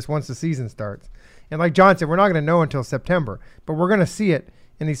about this once the season starts. And like John said, we're not going to know until September, but we're going to see it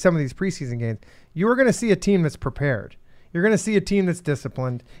in some of these preseason games. You are going to see a team that's prepared. You're going to see a team that's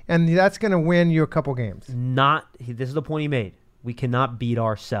disciplined, and that's going to win you a couple games. This is the point he made. We cannot beat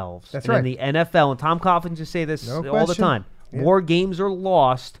ourselves. That's and right. In the NFL, and Tom Coughlin just say this No all the question. time, Yeah. more games are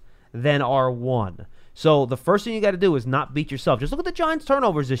lost than are won. So the first thing you got to do is not beat yourself. Just look at the Giants'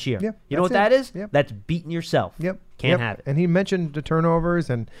 turnovers this year. Yeah, you know what that's that it. is? Yep. That's beating yourself. Yep. Can't have it. And he mentioned the turnovers,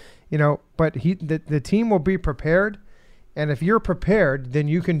 and but the team will be prepared, and if you're prepared, then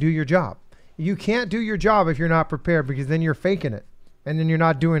you can do your job. You can't do your job if you're not prepared, because then you're faking it, and then you're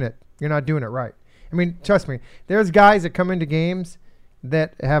not doing it. You're not doing it right. I mean, trust me. There's guys that come into games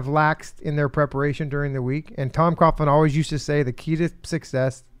that have laxed in their preparation during the week, and Tom Coughlin always used to say the key to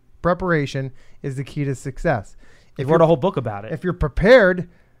success, preparation, is the key to success. He wrote a whole book about it. If you're prepared,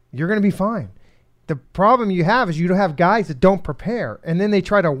 you're going to be fine. The problem you have is you don't have guys that don't prepare, and then they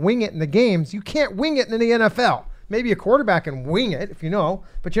try to wing it in the games. You can't wing it in the NFL. Maybe a quarterback can wing it, if you know,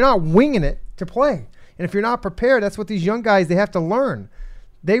 but you're not winging it to play. And if you're not prepared, that's what these young guys, they have to learn.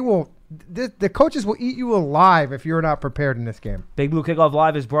 The coaches will eat you alive if you're not prepared in this game. Big Blue Kickoff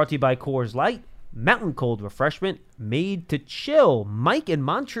Live is brought to you by Coors Light, mountain cold refreshment made to chill. Mike in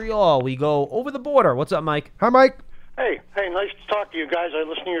Montreal. We go over the border. What's up, Mike? Hi, Mike. Hey, nice to talk to you guys. I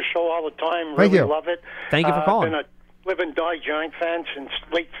listen to your show all the time. Thank Really you. love it. Thank you for calling. Been a live and die Giant fan since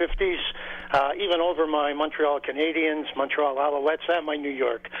late 50s, even over my Montreal Canadiens, Montreal Alouettes, and my New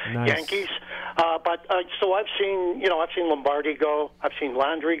York Nice. Yankees. So I've seen Lombardi go, I've seen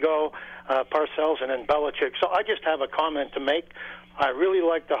Landry go, Parcells, and then Belichick. So I just have a comment to make. I really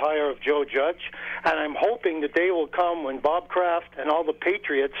like the hire of Joe Judge, and I'm hoping the day will come when Bob Kraft and all the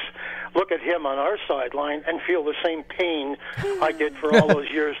Patriots look at him on our sideline and feel the same pain I did for all those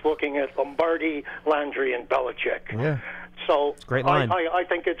years looking at Lombardi, Landry, and Belichick. Yeah. So Great line. I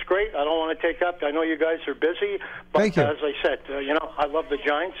think it's great. I don't want to take up. I know you guys are busy, but Thank you. as I said, I love the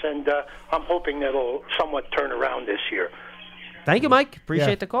Giants, and I'm hoping that'll somewhat turn around this year. Thank you, Mike. Appreciate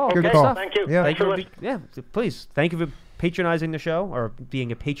Yeah. the call. Good Good call. stuff. Thank you. Yeah. Thank you for Terrific. please. Thank you for patronizing the show, or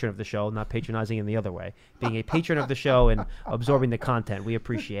being a patron of the show, not patronizing in the other way. Being a patron of the show and absorbing the content. We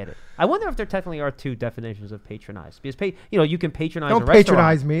appreciate it. I wonder if there technically are two definitions of patronize. Because, you can patronize Don't a restaurant.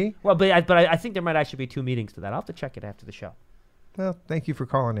 patronize me. Well, but I think there might actually be two meetings to that. I'll have to check it after the show. Well, thank you for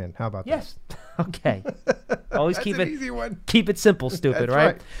calling in. How about Yes. Okay. Always that? keep That's it an easy one. keep it simple, stupid, That's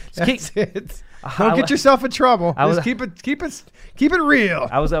right? That's Keep- it. I Don't wa- get yourself in trouble. I was- Just keep it real.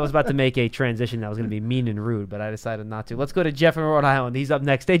 I was about to make a transition that was going to be mean and rude, but I decided not to. Let's go to Jeff in Rhode Island. He's up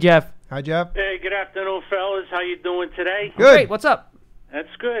next. Hey, Jeff. Hi, Jeff. Hey, good afternoon, fellas. How you doing today? Good. Great. What's up?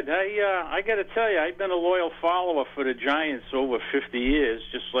 That's good. I got to tell you, I've been a loyal follower for the Giants over 50 years,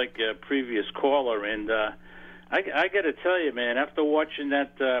 just like a previous caller. And I got to tell you, man, after watching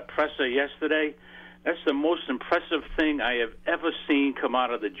that presser yesterday, that's the most impressive thing I have ever seen come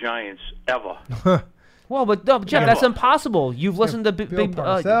out of the Giants ever. Well, but no, Jeff, that's impossible. You've listened to Bill Big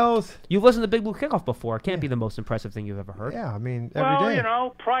Parcells. You've listened to Big Blue Kickoff before. It can't be the most impressive thing you've ever heard. Yeah, I mean, every day. Well, you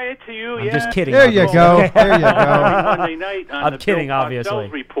know, prior to you, I'm yeah. just kidding. There you obviously. go. Okay. There you go. Monday night on I'm the kidding, Bill Parcells obviously.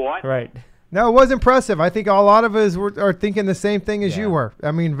 report. Right. No, it was impressive. I think a lot of us are thinking the same thing as Yeah. you were.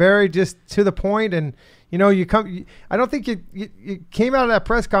 I mean, very just to the point, and I don't think you came out of that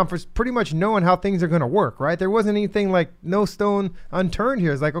press conference pretty much knowing how things are going to work, right? There wasn't anything like no stone unturned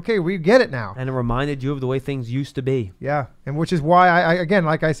here. It's like, okay, we get it now. And it reminded you of the way things used to be. Yeah, and which is why I again,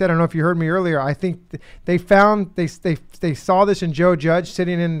 like I said, I don't know if you heard me earlier. I think they saw this in Joe Judge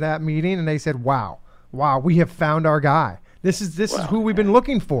sitting in that meeting, and they said, "Wow, we have found our guy. This is who we've been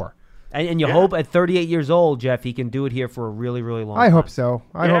looking for." And you hope at 38 years old, Jeff, he can do it here for a really, really long time. I hope so.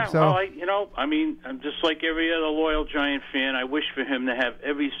 I hope so. Well, I'm just like every other loyal Giant fan. I wish for him to have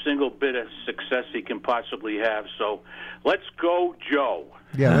every single bit of success he can possibly have. So let's go, Joe.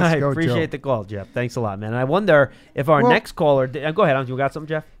 Yeah, let's I go, appreciate Joe. the call, Jeff. Thanks a lot, man. And I wonder if our Well- next caller... Go ahead. You got something,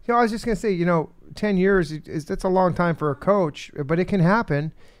 Jeff? I was just gonna say, 10 years that's a long time for a coach, but it can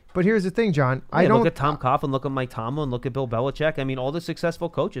happen. But here's the thing, John. I don't look at Tom Coughlin, look at Mike Tomlin, look at Bill Belichick. I mean, all the successful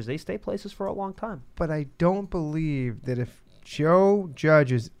coaches, they stay places for a long time. But I don't believe that if Joe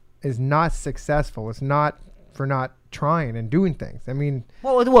Judge is not successful, it's not for not trying and doing things. I mean,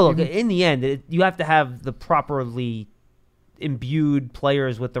 Well, look, in the end, you have to have the properly imbued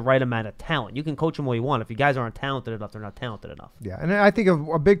players with the right amount of talent. You can coach them all you want. If you guys aren't talented enough, they're not talented enough. yeah. And I think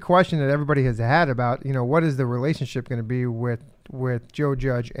a big question that everybody has had about, what is the relationship going to be with Joe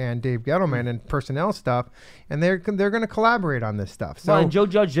Judge and Dave Gettleman and personnel stuff, and they're going to collaborate on this stuff. So Well, and Joe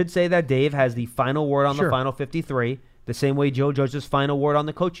Judge did say that Dave has the final word on Sure. the final 53, the same way Joe Judge's final word on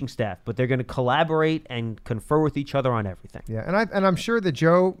the coaching staff. But they're going to collaborate and confer with each other on everything. yeah, and I'm sure that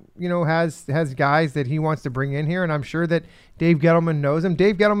Joe, has guys that he wants to bring in here, and I'm sure that Dave Gettleman knows him.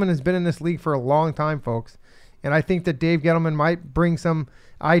 Dave Gettleman has been in this league for a long time, folks, and I think that Dave Gettleman might bring some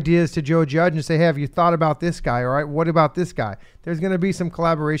ideas to Joe Judge and say, hey, have you thought about this guy? All right, what about this guy? There's going to be some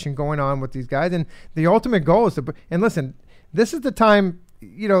collaboration going on with these guys, and the ultimate goal is to. And listen, this is the time.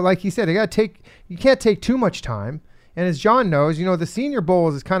 Like he said, you can't take too much time. And as John knows, the Senior Bowl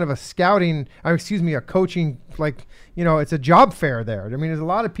is kind of a coaching, it's a job fair there. I mean, there's a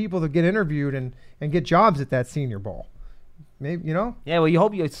lot of people that get interviewed and get jobs at that Senior Bowl. Maybe, Yeah, well, you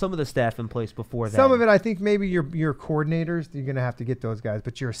hope you had some of the staff in place before that. some of it, I think maybe your coordinators, you're going to have to get those guys,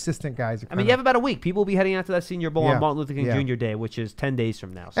 but your assistant guys are I mean, you have about a week. People will be heading out to that Senior Bowl Yeah, on Martin Luther King yeah. Jr. Day, which is 10 days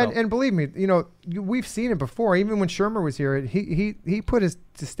from now. So. And believe me, we've seen it before. Even when Shermer was here, he put his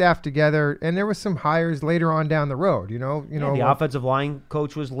staff together, and there was some hires later on down the road. the offensive line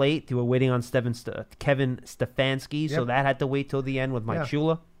coach was late. They were waiting on Kevin Stefanski, so Yep. that had to wait till the end with Mike Yeah.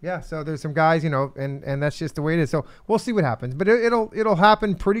 Shula. Yeah, so there's some guys, and that's just the way it is. So we'll see what happens, but it'll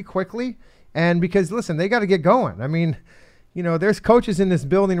happen pretty quickly. And because listen, they got to get going. I mean, there's coaches in this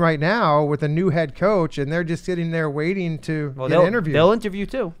building right now with a new head coach, and they're just sitting there waiting to get interviewed. They'll interview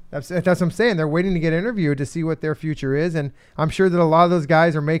too. That's what I'm saying. They're waiting to get interviewed to see what their future is, and I'm sure that a lot of those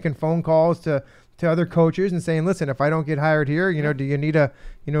guys are making phone calls to to other coaches and saying, listen, if I don't get hired here, do you need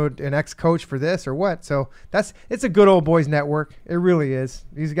an ex-coach for this or what? So it's a good old boys network. It really is.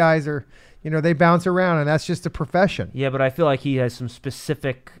 These guys are, they bounce around, and that's just a profession. Yeah, but I feel like he has some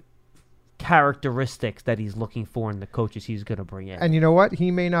specific characteristics that he's looking for in the coaches he's going to bring in. And you know what?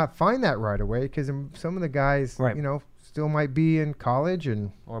 He may not find that right away because some of the guys, Right. still might be in college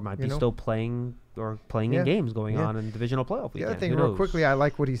or might be still playing in games going on in divisional playoff weekend. The other thing, real quickly, I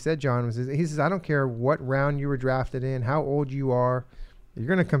like what he said, John, he says, I don't care what round you were drafted in, how old you are, you're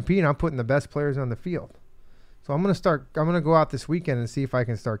going to compete. I'm putting the best players on the field. So I'm going to go out this weekend and see if I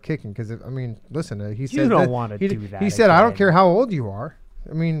can start kicking. Because, listen, he said you don't want to do that. He said, I don't care how old you are.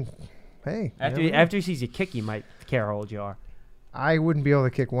 Hey. After he sees you kick, he might care how old you are. I wouldn't be able to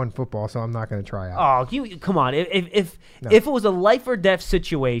kick one football, so I'm not going to try out. Oh, come on. If it was a life or death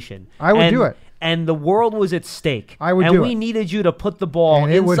situation, I would do it. And the world was at stake, I would and do we it. needed you to put the ball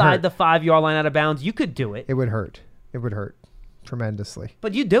And it would inside hurt. the 5-yard line out of bounds, you could do it. It would hurt. It would hurt tremendously.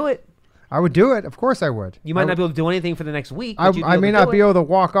 But you do it. I would do it. Of course I would. You might not be able to do anything for the next week. I But you'd may be not able be able to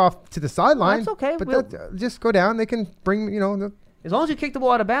walk off to the sideline. That's okay. But just go down. They can bring, as long as you kick the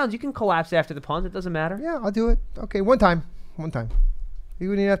ball out of bounds, you can collapse after the punt. It doesn't matter. Yeah, I'll do it. Okay, one time. You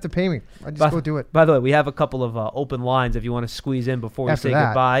wouldn't even have to pay me. I just go do it. By the way, we have a couple of open lines if you want to squeeze in before we After say that.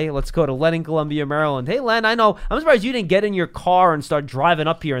 goodbye. Let's go to Len in Columbia, Maryland. Hey, Len, I'm surprised you didn't get in your car and start driving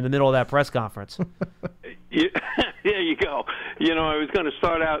up here in the middle of that press conference. There you go. I was going to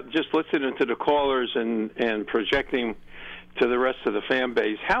start out just listening to the callers and projecting to the rest of the fan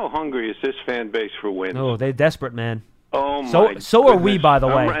base. How hungry is this fan base for wins? Oh, they're desperate, man. Oh my! So are we, by the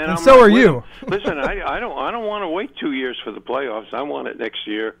way. And so are you. Listen, I don't want to wait 2 years for the playoffs. I want it next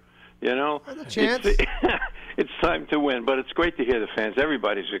year. Chance. It's time to win, but it's great to hear the fans.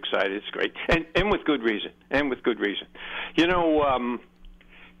 Everybody's excited. It's great, and with good reason.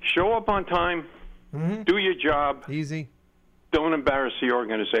 Show up on time. Mm-hmm. Do your job. Easy. Don't embarrass the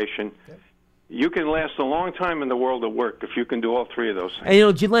organization. Yep. You can last a long time in the world of work if you can do all three of those things.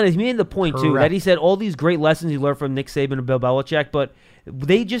 And Glenn, he made the point too that he said all these great lessons he learned from Nick Saban and Bill Belichick, but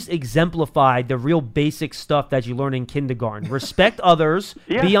they just exemplified the real basic stuff that you learn in kindergarten: respect others,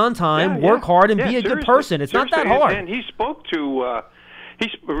 be on time, work hard, and be a good person. It's not that hard. And he spoke to.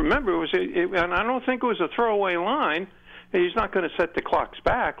 Remember, and I don't think it was a throwaway line. He's not going to set the clocks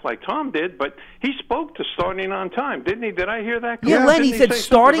back like Tom did, but he spoke to starting on time, didn't he? Did I hear that? Yeah, Len, he said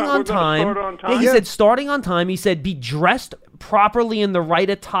starting on time. Yeah, he said starting on time. He said be dressed properly in the right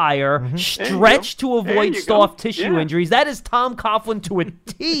attire, stretch to avoid soft tissue injuries. That is Tom Coughlin to a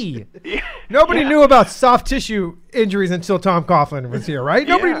T. Nobody knew about soft tissue injuries until Tom Coughlin was here, right?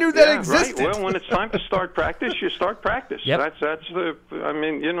 Nobody knew that existed. Right. Well, when it's time to start practice, you start practice. Yep. That's the.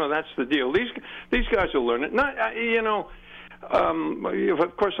 That's the deal. These guys will learn it.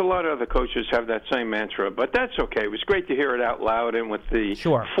 Of course, a lot of other coaches have that same mantra, but that's okay. It was great to hear it out loud and with the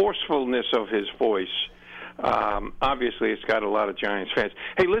forcefulness of his voice. Obviously, it's got a lot of Giants fans.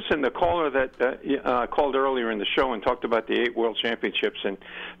 Hey, listen, the caller that called earlier in the show and talked about the 8 World Championships, and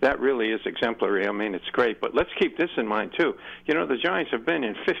that really is exemplary. It's great. But let's keep this in mind, too. The Giants have been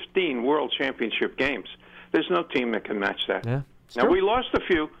in 15 World Championship games. There's no team that can match that. Yeah, now, we lost a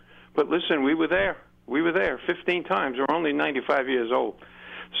few, but listen, we were there. 15 times. We're only 95 years old.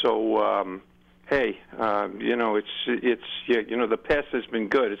 So, hey, the past has been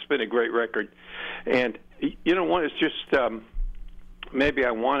good. It's been a great record. And, it's just maybe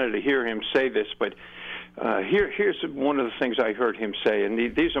I wanted to hear him say this, but here's one of the things I heard him say, and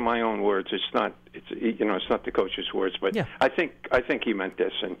these are my own words. It's not the coach's words, but I think he meant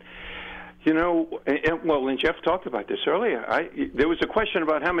this. And, and Jeff talked about this earlier. There was a question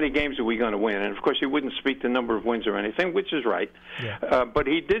about how many games are we going to win, and of course he wouldn't speak the number of wins or anything, which is right. Yeah. But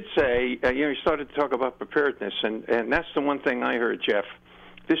he did say, he started to talk about preparedness, and that's the one thing I heard, Jeff.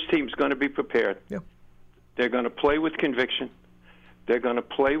 This team's going to be prepared. Yeah. They're going to play with conviction. They're going to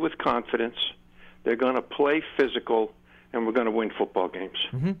play with confidence. They're going to play physical, and we're going to win football games.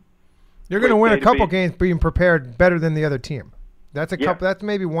 Mm-hmm. You're going to win a couple games being prepared better than the other team. That's a couple. That's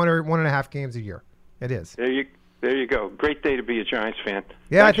maybe 1 or 1.5 games a year. It is. There you go. Great day to be a Giants fan.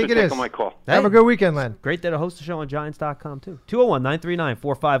 Yeah, Thanks I think for it is. taking my call. Have a good weekend, Len. Great day to host the show on Giants.com, too.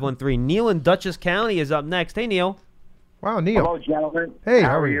 201-939-4513. Neil in Dutchess County is up next. Hey, Neil. Wow, Neil. Hello, gentlemen. Hey,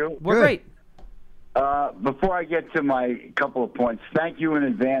 how are you? We're great. Before I get to my couple of points, thank you in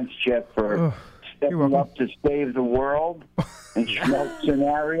advance, Jeff, for stepping up to save the world in Schmelt's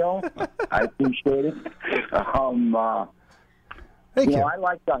scenario. I appreciate it. Thank you. I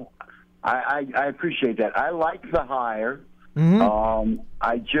like I appreciate that. I like the hire. Mm-hmm.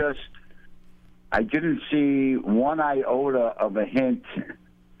 I didn't see one iota of a hint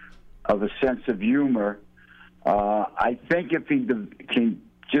of a sense of humor. I think if he can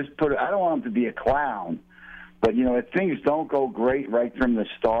just put, I don't want him to be a clown, but, you know, if things don't go great right from the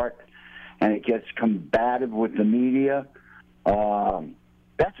start and it gets combative with the media,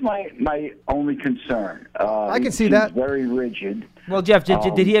 that's my only concern. I can see that. Very rigid. Well, Jeff,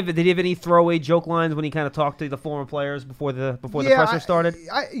 did he have any throwaway joke lines when he kind of talked to the former players before the presser started?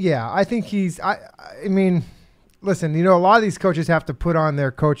 I think he's. I mean, listen, you know, a lot of these coaches have to put on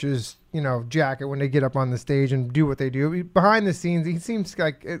their coach's, you know, jacket when they get up on the stage and do what they do. Behind the scenes, he seems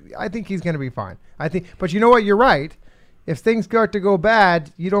like, I think he's going to be fine. But you know what? You're right. If things start to go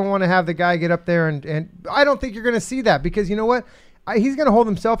bad, you don't want to have the guy get up there and I don't think you're going to see that, because you know what? He's going to hold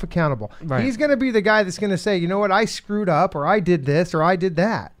himself accountable. Right. He's going to be the guy that's going to say, you know what, I screwed up, or I did this, or I did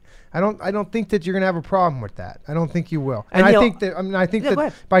that. I don't think that you're going to have a problem with that. I don't think you will. And I think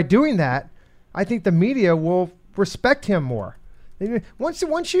that by doing that, I think the media will respect him more.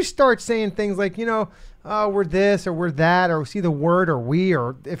 Once you start saying things like, you know, we're this or we're that, or see the word or we,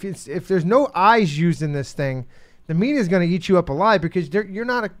 or if there's no I's used in this thing, the media is going to eat you up alive, because you're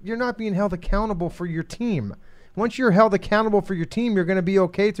not being held accountable for your team. Once you're held accountable for your team, you're going to be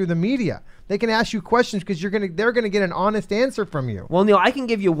okay through the media. They can ask you questions because they're going to get an honest answer from you. Well, Neil, I can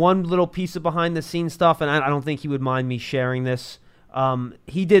give you one little piece of behind-the-scenes stuff, and I don't think he would mind me sharing this.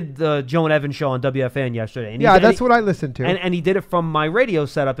 He did the Joe and Evan show on WFAN yesterday. And that's what I listened to. And he did it from my radio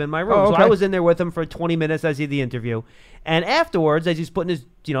setup in my room. Okay. So I was in there with him for 20 minutes as he did the interview. And afterwards, as he's putting his,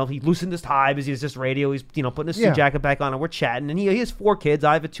 you know, he loosened his tie because he's just radio. He's, you know, putting his suit jacket back on, and we're chatting. And he has 4 kids.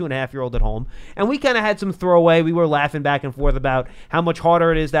 I have a 2.5-year-old at home. And we kind of had some throwaway. We were laughing back and forth about how much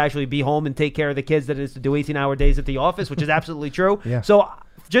harder it is to actually be home and take care of the kids than it is to do 18-hour days at the office, which is absolutely true. Yeah. So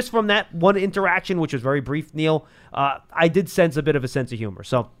just from that one interaction, which was very brief, Neil, I did sense a bit of a sense of humor.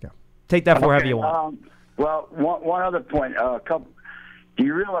 So take that for whatever you want. Well, one other point. Do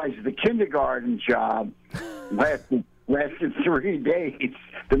you realize the kindergarten job lasted 3 days?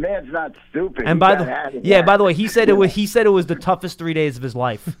 The man's not stupid. And by the way, he said it was the toughest 3 days of his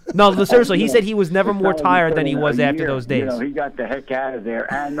life. No, seriously, he said he was never more tired than he was after those days. You know, he got the heck out of there.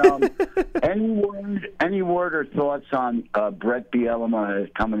 And any word or thoughts on Brett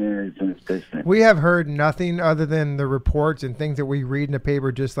Bielema coming in as an assistant? We have heard nothing other than the reports and things that we read in the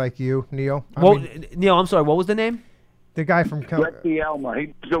paper, just like you, Neil. Neil, I'm sorry. What was the name? The guy from Brett Bielema.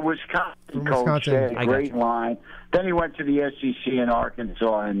 He's the Wisconsin coach. Great line. Then he went to the SEC in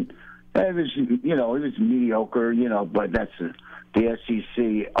Arkansas, and it was, you know, it was mediocre, you know, but that's the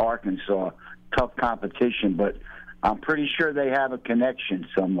SEC, Arkansas, tough competition. But I'm pretty sure they have a connection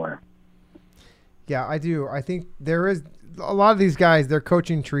somewhere. Yeah, I do. I think there is a lot of these guys. They're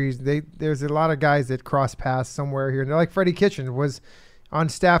coaching trees. There's a lot of guys that cross paths somewhere here. And they're like Freddie Kitchens was on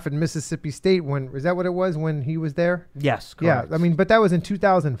staff at Mississippi State is that what it was when he was there? Yes, correct. Yeah, I mean, but that was in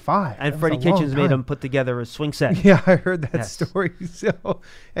 2005. And Freddie Kitchens made him put together a swing set. Yeah, I heard that story. So,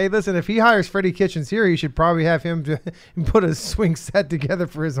 hey, listen, if he hires Freddie Kitchens here, he should probably have him put a swing set together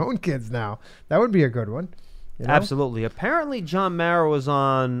for his own kids now. That would be a good one. You know? Absolutely. Apparently, John Mara was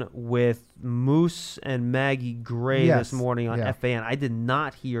on with Moose and Maggie Gray this morning on FAN. I did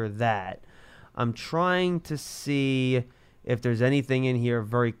not hear that. I'm trying to see if there's anything in here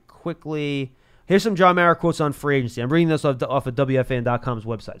very quickly. Here's some John Mara quotes on free agency. I'm reading this off of WFAN.com's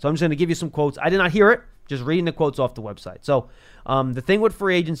website. So I'm just going to give you some quotes. I did not hear it, just reading the quotes off the website. So the thing with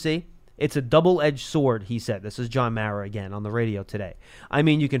free agency, it's a double-edged sword, he said. This is John Mara again on the radio today. I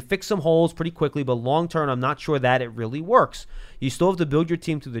mean, you can fix some holes pretty quickly, but long-term, I'm not sure that it really works. You still have to build your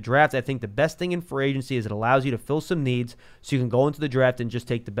team through the draft. I think the best thing in free agency is it allows you to fill some needs so you can go into the draft and just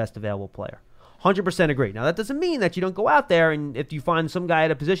take the best available player. 100% agree. Now, that doesn't mean that you don't go out there and if you find some guy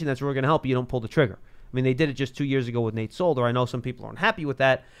at a position that's really going to help you don't pull the trigger. I mean, they did it just 2 years ago with Nate Solder. I know some people aren't happy with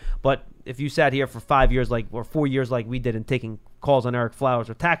that, but if you sat here for 5 years or 4 years like we did and taking calls on Eric Flowers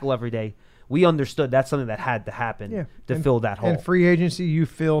or tackle every day, we understood that's something that had to happen to fill that hole. In free agency, you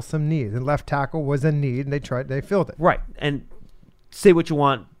fill some needs. And left tackle was a need, and they filled it. Right. And say what you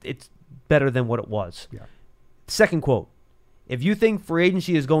want, it's better than what it was. Yeah. Second quote. If you think free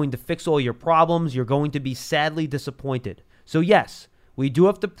agency is going to fix all your problems, you're going to be sadly disappointed. So yes, we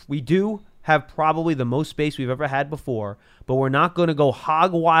do have probably the most space we've ever had before, but we're not going to go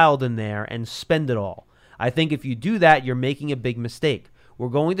hog wild in there and spend it all. I think if you do that, you're making a big mistake. We're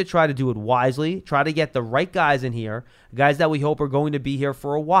going to try to do it wisely, try to get the right guys in here, guys that we hope are going to be here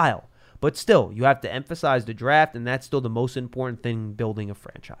for a while. But still, you have to emphasize the draft, and that's still the most important thing building a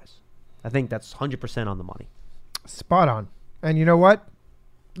franchise. I think that's 100% on the money. Spot on. And you know what?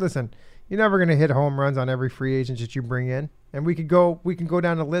 Listen, you're never going to hit home runs on every free agent that you bring in. And we can go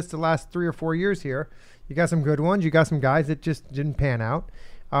down the list the last 3 or 4 years here. You got some good ones. You got some guys that just didn't pan out.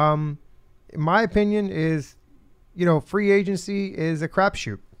 In my opinion is, free agency is a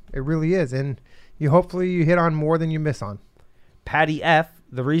crapshoot. It really is. And hopefully you hit on more than you miss on. Patty F.,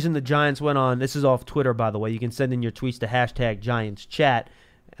 the reason the Giants went on, this is off Twitter, by the way. You can send in your tweets to #GiantsChat.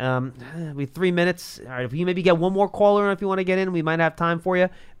 We have 3 minutes. All right, if you maybe get one more caller in if you want to get in, we might have time for you,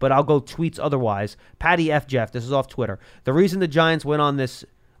 but I'll go tweets otherwise. Patty F. Jeff, this is off Twitter. The reason the Giants went on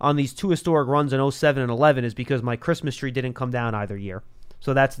these 2 historic runs in 07 and 11 is because my Christmas tree didn't come down either year.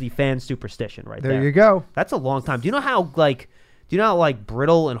 So that's the fan superstition right there. There you go. That's a long time. Do you know how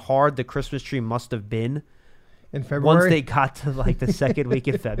brittle and hard the Christmas tree must have been? In February? Once they got to the second week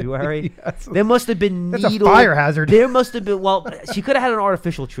in February. Yes. There must have been needles. That's a fire hazard. There must have been, she could have had an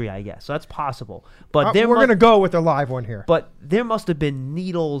artificial tree, I guess. So that's possible. But we're going to go with a live one here. But there must have been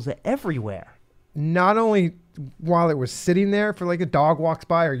needles everywhere. Not only while it was sitting there for a dog walks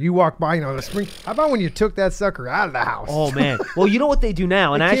by or you walk by, the spring. How about when you took that sucker out of the house? Oh, man. Well, you know what they do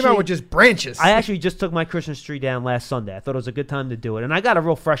now? And it came out with just branches. I actually just took my Christmas tree down last Sunday. I thought it was a good time to do it. And I got a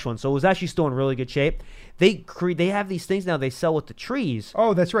real fresh one, so it was actually still in really good shape. They have these things now they sell with the trees.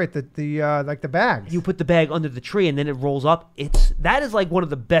 Oh, that's right. The bags. You put the bag under the tree and then it rolls up. That is one of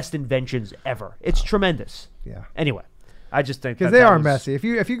the best inventions ever. It's tremendous. Yeah. Anyway, I just think because they are messy. If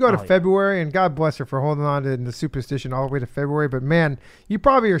you go to February, and God bless her for holding on to the superstition all the way to February, but man, you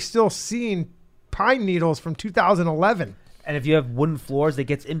probably are still seeing pine needles from 2011. And if you have wooden floors that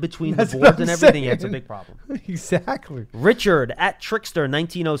gets in between the boards and everything, it's a big problem. Exactly. Richard at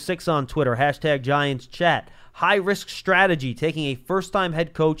Trickster1906 on Twitter, #GiantsChat. High-risk strategy, taking a first-time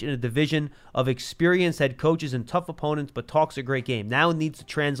head coach in a division of experienced head coaches and tough opponents, but talks a great game. Now it needs to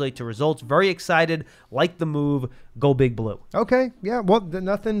translate to results. Very excited. Like the move. Go Big Blue. Okay. Yeah. Well,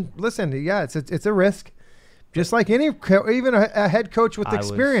 nothing. Listen. Yeah. It's a risk. Just like even a head coach with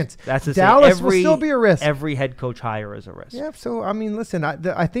experience. Dallas will still be a risk. Every head coach hire is a risk. Yeah. So, I mean, listen,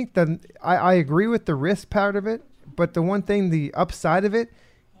 I think I agree with the risk part of it, but the one thing, the upside of it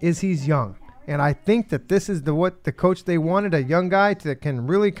is he's young. And I think that this is what the coach they wanted, a young guy that can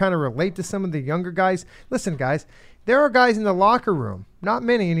really kind of relate to some of the younger guys. Listen, guys, there are guys in the locker room, not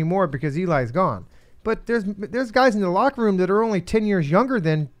many anymore because Eli's gone, but there's guys in the locker room that are only 10 years younger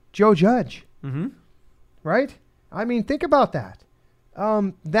than Joe Judge. Mm-hmm. Right? I mean, think about that.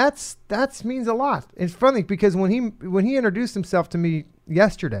 That means a lot. It's funny because when he introduced himself to me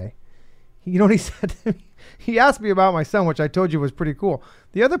yesterday, you know what he said to me? He asked me about my son, which I told you was pretty cool.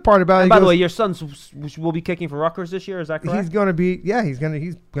 The other part about it, by the way, your son will be kicking for Rutgers this year. Is that correct? He's going to be. Yeah, he's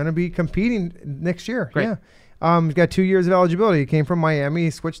going to be competing next year. Great. Yeah. He's got 2 years of eligibility. He came from Miami.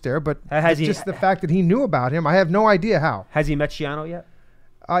 He switched there, but just the fact that he knew about him, I have no idea how. Has he met Schiano yet?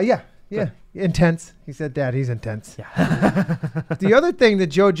 Yeah. Good. Intense. He said, Dad, he's intense. Yeah. The other thing that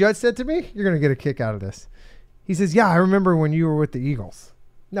Joe Judge said to me, you're going to get a kick out of this. He says, yeah, I remember when you were with the Eagles.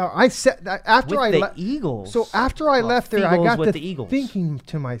 Now, I said after I left Eagles. So after I left there, I got to the thinking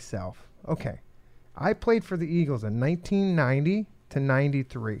to myself, okay, I played for the Eagles in 1990 to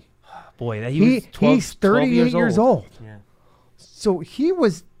 93. Boy, he's 38 years old. Yeah. So he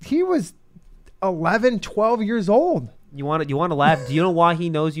was 11, 12 years old. You want to laugh? Do you know why he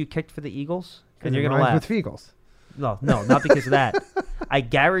knows you kicked for the Eagles? Because you're going to laugh. With Eagles. No, not because of that. I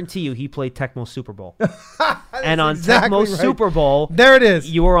guarantee you he played Tecmo Super Bowl. And on exactly Tecmo right. Super Bowl, there it is.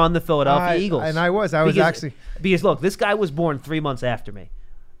 You were on the Philadelphia Eagles. And I was actually. Because look, this guy was born 3 months after me.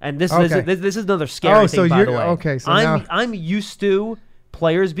 And this is another scary thing, by the way. Okay, so I'm used to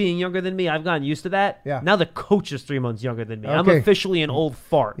players being younger than me. I've gotten used to that. Yeah. Now the coach is 3 months younger than me. Okay. I'm officially an old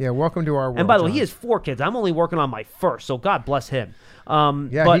fart. Yeah, welcome to our world. And by the way, John. he has 4 kids. I'm only working on my first, so God bless him.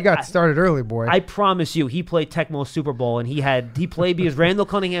 But he got started early, boy. I promise you, he played Tecmo Super Bowl, and he played because Randall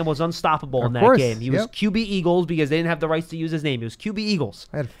Cunningham was unstoppable in that game. He was QB Eagles because they didn't have the rights to use his name. He was QB Eagles.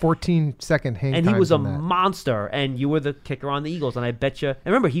 I had 14-second hang and he was a that. monster. And you were the kicker on the Eagles, and I bet you. And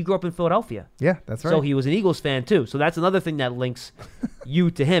remember, he grew up in Philadelphia. Yeah, that's right. So he was an Eagles fan too. So that's another thing that links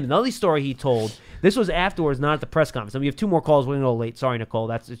you to him. Another story he told. This was afterwards, not at the press conference. And we have 2 more calls. We're going to go late. Sorry, Nicole.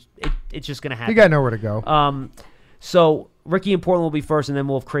 It's just going to happen. You got nowhere to go. So Ricky in Portland will be first, and then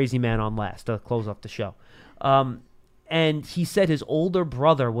we'll have Crazy Man on last to close off the show. And he said his older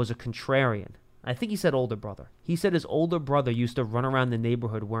brother was a contrarian. I think he said older brother. He said his older brother used to run around the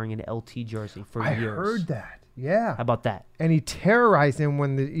neighborhood wearing an LT jersey for years. I heard that. Yeah. How about that? And he terrorized him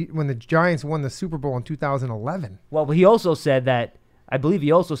when the Giants won the Super Bowl in 2011. Well, he also said that. I believe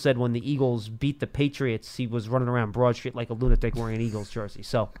he also said when the Eagles beat the Patriots, he was running around Broad Street like a lunatic wearing an Eagles jersey.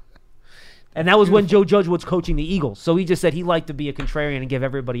 So. And that was when Joe Judge was coaching the Eagles. So he just said he liked to be a contrarian and give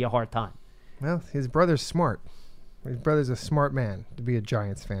everybody a hard time. Well, his brother's smart. His brother's a smart man to be a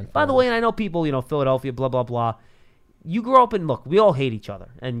Giants fan. By the way, and I know people, Philadelphia, blah, blah, blah. you grew up in, look, we all hate each other,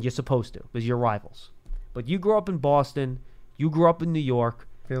 and you're supposed to because you're rivals. But you grew up in Boston. You grew up in New York.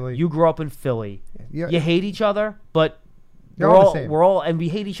 Philly. You grew up in Philly. Yeah. You hate each other, but You're all the same. we're all, and we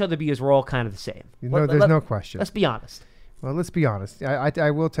hate each other because we're all kind of the same. There's no question. Let's be honest. Well, let's be honest.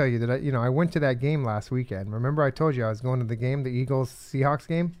 I will tell you that I went to that game last weekend. Remember, I told you I was going to the game, the Eagles-Seahawks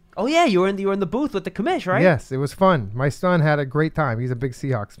game. Oh yeah, you were in the booth with the commish, right? Yes, it was fun. My son had a great time. He's a big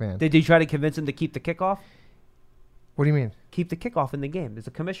Seahawks fan. Did you try to convince him to keep the kickoff? What do you mean? Keep the kickoff in the game. There's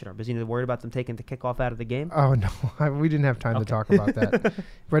a commissioner. Was he worried about them taking the kickoff out of the game? Oh no, we didn't have time to talk about that.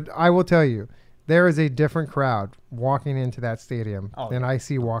 But I will tell you, there is a different crowd walking into that stadium than I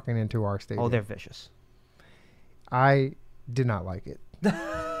see walking into our stadium. Oh, they're vicious. I did not like it.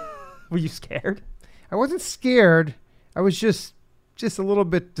 Were you scared? I wasn't scared. I was just a little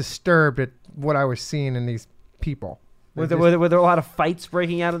bit disturbed at what I was seeing in these people. Were there a lot of fights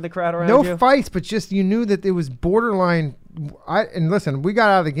breaking out in the crowd around you? No fights, but just you knew that it was borderline. And listen, we got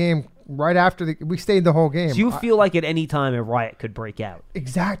out of the game right after we stayed the whole game. So you feel like at any time a riot could break out.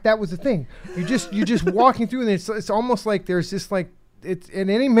 That was the thing. You're just walking through, and it's almost like there's just like it's in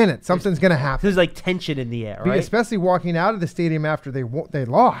any minute something's gonna happen. There's like tension in the air, right? Especially walking out of the stadium after they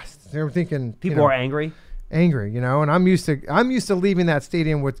lost. They were thinking people are angry. And I'm used to leaving that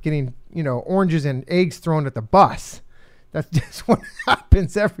stadium with getting oranges and eggs thrown at the bus. That's just what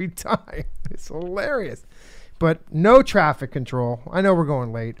happens every time. It's hilarious. But no traffic control. I know we're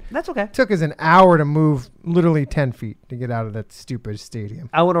going late. That's okay. It took us an hour to move literally 10 feet to get out of that stupid stadium.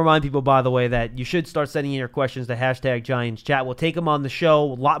 I want to remind people, by the way, that you should start sending in your questions to #GiantsChat. We'll take them on the show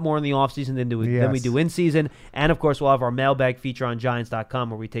a lot more in the offseason than we do in season. And, of course, we'll have our mailbag feature on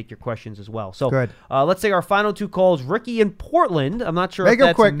Giants.com where we take your questions as well. So good. Let's take our final two calls. Ricky in Portland. I'm not sure if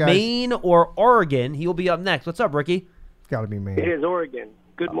that's quick, Maine or Oregon. He'll be up next. What's up, Ricky? Got to be Maine. It is Oregon.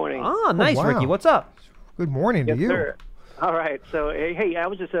 Good morning. Oh, nice, wow. Ricky. What's up? Good morning to you. Sir. All right. So, hey, I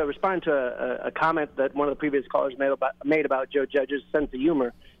was just responding to a comment that one of the previous callers made about Joe Judge's sense of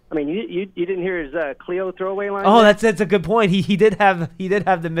humor. I mean, you didn't hear his Cleo throwaway line? Oh, that's a good point. He did have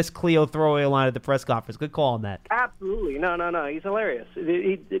the Miss Cleo throwaway line at the press conference. Good call on that. Absolutely. No. He's hilarious.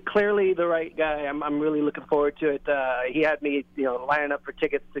 He clearly the right guy. I'm really looking forward to it. He had me, lining up for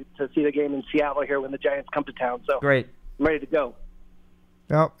tickets to see the game in Seattle here when the Giants come to town. So great. I'm ready to go.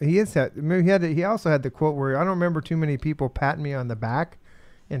 Well, he also had the quote where I don't remember too many people patting me on the back,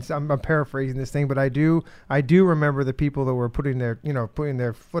 and so I'm paraphrasing this thing, but I do remember the people that were putting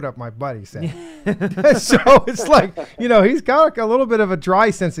their foot up my butt. He said, so it's like he's got a little bit of a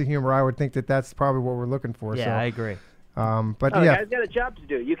dry sense of humor. I would think that's probably what we're looking for. Yeah, so, I agree. But the guy's got a job to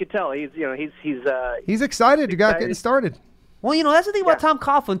do. You could tell he's excited to get getting started. Well, that's the thing about Tom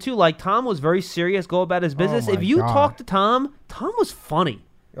Coughlin, too. Like, Tom was very serious, go about his business. If you talk to Tom was funny.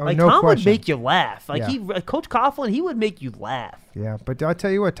 No Tom question. would make you laugh. Coach Coughlin, he would make you laugh. Yeah, but I'll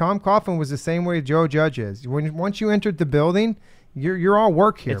tell you what, Tom Coughlin was the same way Joe Judge is. Once you entered the building, you're all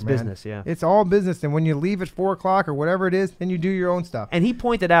work here, it's man. It's business, yeah. It's all business, and when you leave at 4 o'clock or whatever it is, then you do your own stuff. And he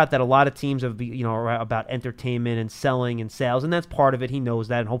pointed out that a lot of teams are about entertainment and selling and sales, and that's part of it. He knows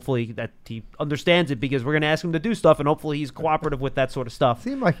that, and hopefully that he understands it because we're going to ask him to do stuff, and hopefully he's cooperative with that sort of stuff.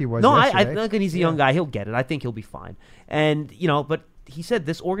 Seemed like he was. No, I think he's a young guy. He'll get it. I think he'll be fine. And but he said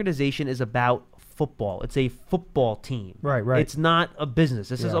this organization is about football. It's a football team. Right. It's not a business.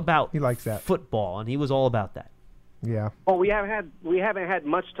 This is about he likes that football, and he was all about that. Yeah. Well, we haven't had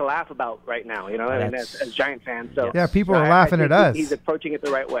much to laugh about right now, as Giant fans. So yeah, people are laughing at us. He's approaching it the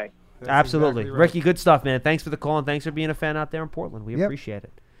right way. That's absolutely, exactly right. Ricky. Good stuff, man. Thanks for the call and thanks for being a fan out there in Portland. We appreciate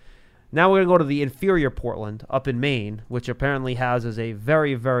it. Now we're gonna go to the inferior Portland up in Maine, which apparently houses a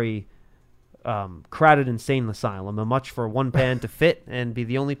very, very crowded insane asylum, a much for one pan to fit and be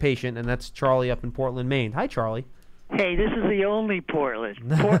the only patient, and that's Charlie up in Portland, Maine. Hi, Charlie. Hey, this is the only Portland.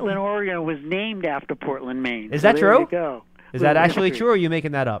 Portland, Oregon was named after Portland, Maine. Is that true? There you go. Is that actually true, or are you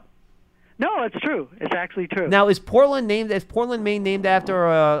making that up? No, it's true. It's actually true. Now, is Portland, Maine named after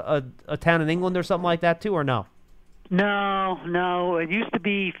a town in England or something like that too, or no? No. It used to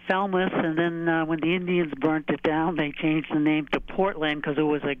be Falmouth, and then when the Indians burnt it down, they changed the name to Portland because it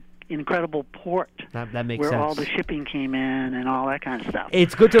was an incredible port. That makes where sense. all the shipping came in and all that kind of stuff.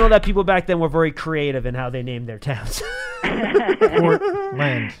 It's good to know that people back then were very creative in how they named their towns.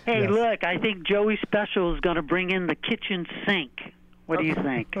 Portland. Hey, look, I think Joey Special is going to bring in the kitchen sink. What do you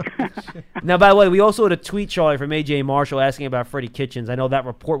think? Now, by the way, we also had a tweet, Charlie, from A.J. Marshall asking about Freddie Kitchens. I know that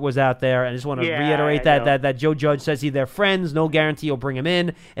report was out there, and I just want to reiterate that Joe Judge says they're friends, no guarantee he'll bring him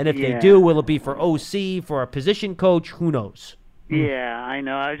in, and if they do, will it be for OC, for a position coach? Who knows? Yeah, I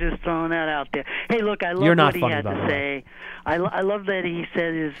know. I was just throwing that out there. Hey, look, I love You're not what he funny, had by to the say. I love that he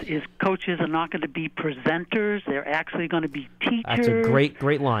said his coaches are not going to be presenters. They're actually going to be teachers. That's a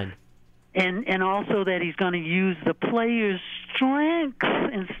great line. And also that he's going to use the players' strengths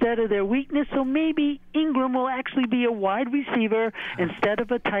instead of their weakness. So maybe Ingram will actually be a wide receiver instead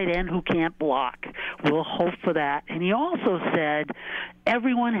of a tight end who can't block. We'll hope for that. And he also said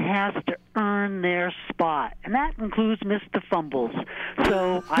everyone has to earn their spot, and that includes Mr. Fumbles.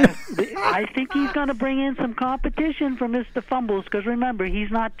 So I think he's going to bring in some competition for Mr. Fumbles, because remember,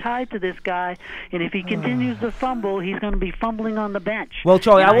 he's not tied to this guy, and if he continues to fumble, he's going to be fumbling on the bench. Well,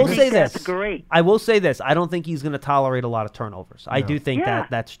 Charlie, And I will think say that's this. Great. I will say this. I don't think he's going to tolerate a lot of turnovers. I do think Yeah,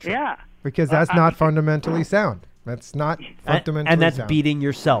 that's true. Yeah. Because that's not fundamentally sound. That's not fundamentally And that's sound. beating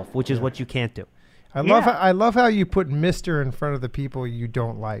yourself, which is what you can't do. I love how you put Mr. in front of the people you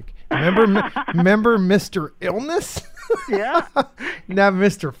don't like. Remember Mr. Illness? Yeah. Now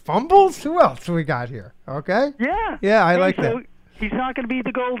Mr. Fumbles? Who else we got here? Okay? Yeah. Yeah, I Hey, like so that. He's not going to be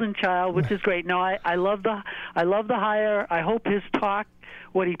the golden child, which is great. No, I love the hire. I hope his talk,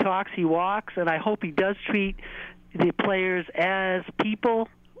 what he talks, he walks, and I hope he does treat the players as people.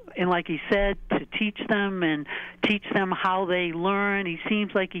 And like he said, to teach them how they learn. He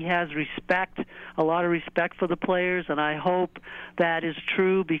seems like he has a lot of respect for the players, and I hope that is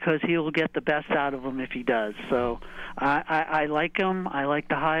true, because he'll get the best out of them if he does. So I like him. I like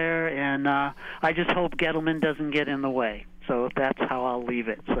the hire, and I just hope Gettleman doesn't get in the way. So that's how I'll leave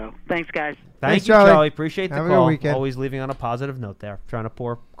it. So thanks, guys. Thank you, Charlie. Appreciate the Have a good call. weekend. Always leaving on a positive note there. Trying to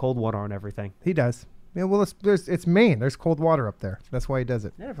pour cold water on everything. He does. Yeah, well, it's Maine. There's cold water up there. That's why he does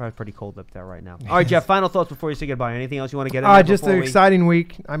it. Yeah, it's probably pretty cold up there right now. All right, Jeff, final thoughts before you say goodbye. Anything else you want to get in? Just an exciting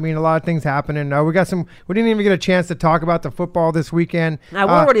week. I mean, a lot of things happening. We didn't even get a chance to talk about the football this weekend. Nah,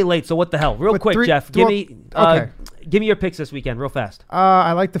 we're already late, so what the hell? Real quick, Jeff, give me your picks this weekend, real fast.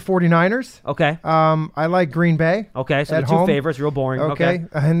 I like the 49ers. Okay. I like Green Bay. Okay, so at the two home. favorites, real boring. Okay.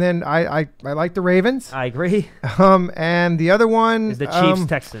 And then I like the Ravens. I agree. And the other one is the Chiefs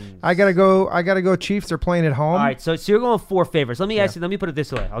Texans. I gotta go Chiefs. They're playing at home. All right, so you're going 4 favorites. Let me ask you. Let me put it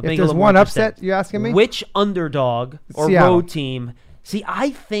this way. I'll If make it a there's little one more upset, interesting. you asking me? Which underdog or Seattle. road team? See, I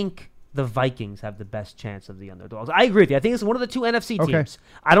think the Vikings have the best chance of the underdogs. I agree with you. I think it's one of the two NFC teams.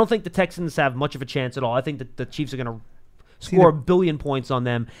 I don't think the Texans have much of a chance at all. I think that the Chiefs are going to score a billion points on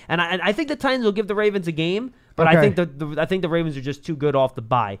them, and I think the Titans will give the Ravens a game. But I think the Ravens are just too good off the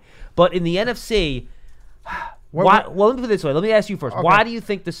bye. But in the NFC. Well, let me put it this way. Let me ask you first. Okay. Why do you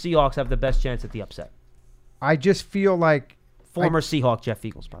think the Seahawks have the best chance at the upset? I just feel like former Seahawk Jeff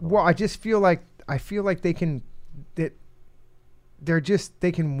Eagles, by the way. Well, I feel like they can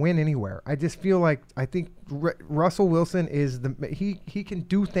they can win anywhere. I think Russell Wilson is he can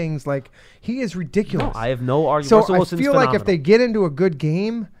do things like he is ridiculous. No, I have no argument. So Russell Wilson's I feel phenomenal. like if they get into a good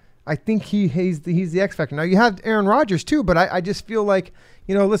game, I think he's the X factor. Now you have Aaron Rodgers too, but I just feel like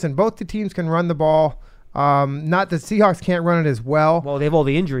listen, both the teams can run the ball. Not the Seahawks can't run it as well. Well, they have all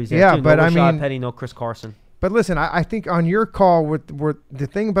the injuries. Yeah, too. but no I Rashad mean, Penny, no Chris Carson. But listen, I think on your call with the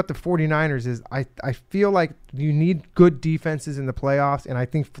thing about the 49ers is I feel like you need good defenses in the playoffs, and I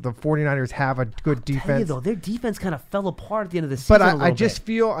think the 49ers have a good defense. Tell you though, their defense kind of fell apart at the end of the season.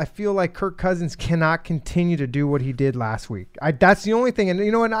 But I feel like Kirk Cousins cannot continue to do what he did last week. That's the only thing,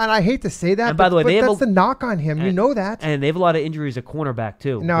 and I hate to say that. And by the way, that's the knock on him. You know that. And they have a lot of injuries at cornerback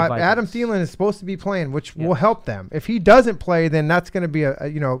too. Now Adam Thielen is supposed to be playing, which will help them. If he doesn't play, then that's going to be a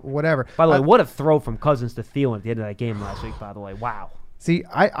whatever. By the way, what a throw from Cousins to Thielen at the end of that game last week. By the way, wow. See,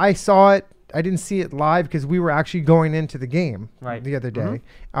 I saw it. I didn't see it live because we were actually going into the game the other day.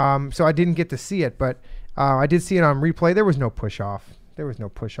 So I didn't get to see it, but I did see it on replay. There was no push off.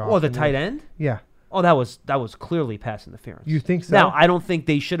 Oh, the tight end? Yeah. Oh, that was clearly pass interference. You think so? Now, I don't think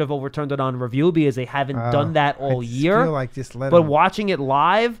they should have overturned it on review because they haven't done that all year. Feel like just let but them. Watching it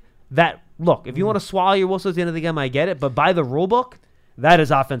live, if you want to swallow your whistle at the end of the game, I get it. But by the rule book, that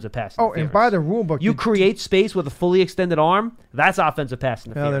is offensive pass interference. And by the rule book, you create space with a fully extended arm. That's offensive pass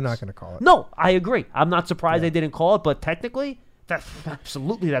interference. No, they're not going to call it. No, I agree. I'm not surprised they didn't call it, but technically, that's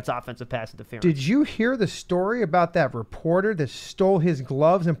offensive pass interference. Did you hear the story about that reporter that stole his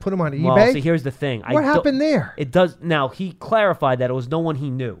gloves and put them on eBay? Well, see, here's the thing. What happened there? It does now. He clarified that it was no one he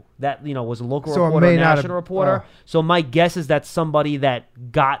knew. That was a local So it reporter, may a not national have- reporter. So my guess is that somebody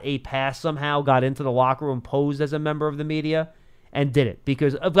that got a pass somehow got into the locker room, posed as a member of the media, and did it.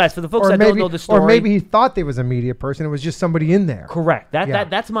 Because guys, for the folks that don't know the story, or maybe he thought there was a media person. It was just somebody in there. Correct.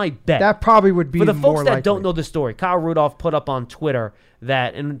 That's my bet. That probably would be for the more folks that likely. don't know the story. Kyle Rudolph put up on Twitter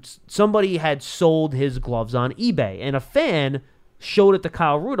that somebody had sold his gloves on eBay, and a fan showed it to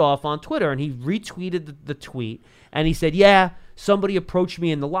Kyle Rudolph on Twitter, and he retweeted the tweet, and he said, yeah, somebody approached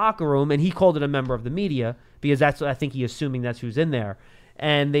me in the locker room, and he called it a member of the media, because that's what I think he's assuming that's who's in there.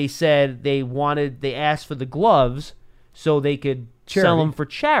 And they said they asked for the gloves so they could sell them for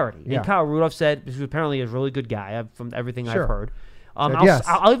charity. Yeah. And Kyle Rudolph said, this is apparently a really good guy from everything I've heard. Yes.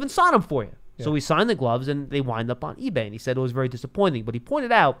 I'll even sign them for you. Yeah. So he signed the gloves, and they wind up on eBay. And he said it was very disappointing. But he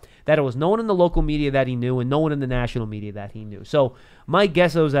pointed out that it was no one in the local media that he knew and no one in the national media that he knew. So my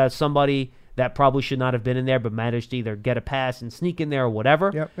guess was that somebody that probably should not have been in there but managed to either get a pass and sneak in there or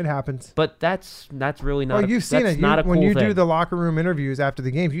whatever. Yep, it happens. But that's really not. Well, you've seen it. Not a cool when you thing. do the locker room interviews after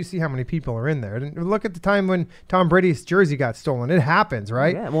the games, you see how many people are in there. And look at the time when Tom Brady's jersey got stolen. It happens,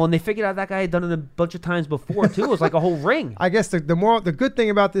 right? Yeah. Well, and they figured out that guy had done it a bunch of times before too. It was like a whole ring. I guess the good thing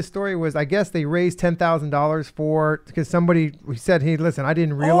about this story was I guess they raised $10,000 because somebody said, "Hey, listen, I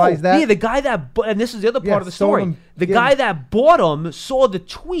didn't realize that." Yeah, the guy that and this is the other part of the stole story. them. The guy that bought him saw the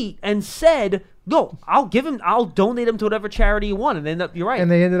tweet and said, "No, I'll donate him to whatever charity you want." And then you're right. And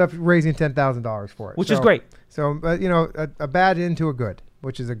they ended up raising $10,000 for it, Which is great. So, a bad into a good,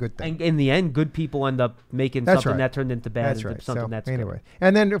 which is a good thing. And in the end, good people end up making something that turned into bad. That's right. Something that's anyway. good.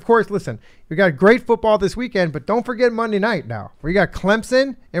 And then, of course, listen, we got great football this weekend, but don't forget Monday night now. We got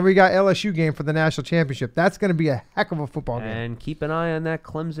Clemson and we got LSU game for the national championship. That's going to be a heck of a football game. And keep an eye on that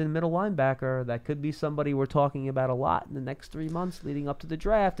Clemson middle linebacker. That could be somebody we're talking about a lot in the next 3 months leading up to the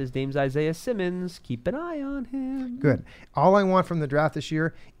draft. His name's Isaiah Simmons. Keep an eye on him. Good. All I want from the draft this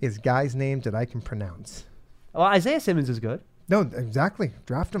year is guys' names that I can pronounce. Well, Isaiah Simmons is good. No, exactly.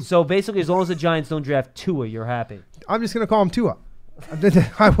 Draft him. So basically, as long as the Giants don't draft Tua, you're happy. I'm just going to call him Tua.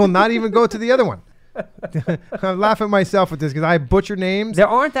 I will not even go to the other one. I'm laughing at myself with this because I butcher names. There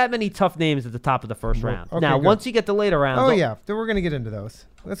aren't that many tough names at the top of the first round. Okay, now, good. once you get the later rounds... Oh, yeah. Then we're going to get into those.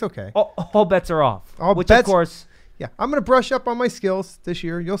 That's okay. All bets are off. Of course... Yeah, I'm going to brush up on my skills this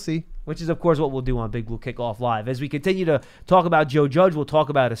year. You'll see. Which is, of course, what we'll do on Big Blue Kickoff Live. As we continue to talk about Joe Judge, we'll talk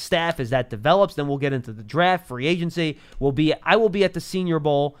about his staff as that develops. Then we'll get into the draft, free agency. I will be at the Senior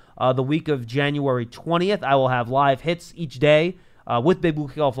Bowl the week of January 20th. I will have live hits each day with Big Blue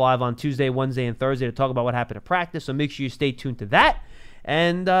Kickoff Live on Tuesday, Wednesday, and Thursday to talk about what happened at practice. So make sure you stay tuned to that.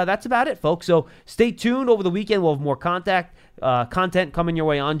 And that's about it, folks. So stay tuned. Over the weekend, we'll have more content coming your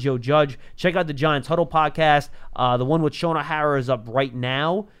way on Joe Judge. Check out the Giants Huddle podcast. The one with Sean O'Hara is up right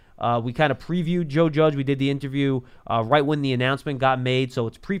now. We kind of previewed Joe Judge. We did the interview right when the announcement got made, so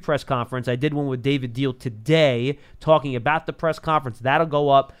it's pre-press conference. I did one with David Deal today talking about the press conference. That'll go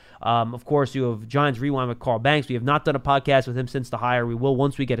up. Of course, you have Giants Rewind with Carl Banks. We have not done a podcast with him since the hire. We will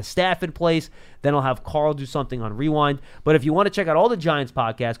once we get a staff in place. Then I'll have Carl do something on Rewind. But if you want to check out all the Giants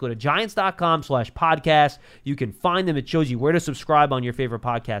podcasts, go to giants.com/podcast. You can find them. It shows you where to subscribe on your favorite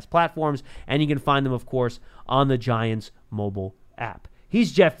podcast platforms, and you can find them, of course, on the Giants mobile app.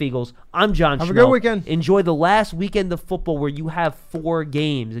 He's Jeff Feagles. I'm John Schmelk. Have a good weekend. Enjoy the last weekend of football where you have 4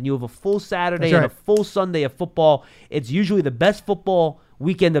 games and you have a full Saturday and a full Sunday of football. It's usually the best football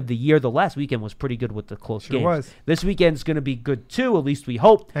weekend of the year. The last weekend was pretty good with the close games. Was. This weekend's going to be good too, at least we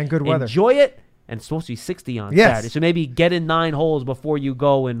hope. And good weather. Enjoy it. And it's supposed to be 60 on Saturday. So maybe get in 9 holes before you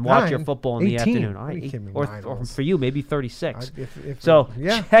go and watch your football in 18. the afternoon. Are you kidding me? Or for you, maybe 36. So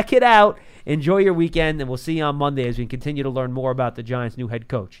check it out. Enjoy your weekend, and we'll see you on Monday as we continue to learn more about the Giants' new head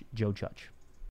coach, Joe Judge.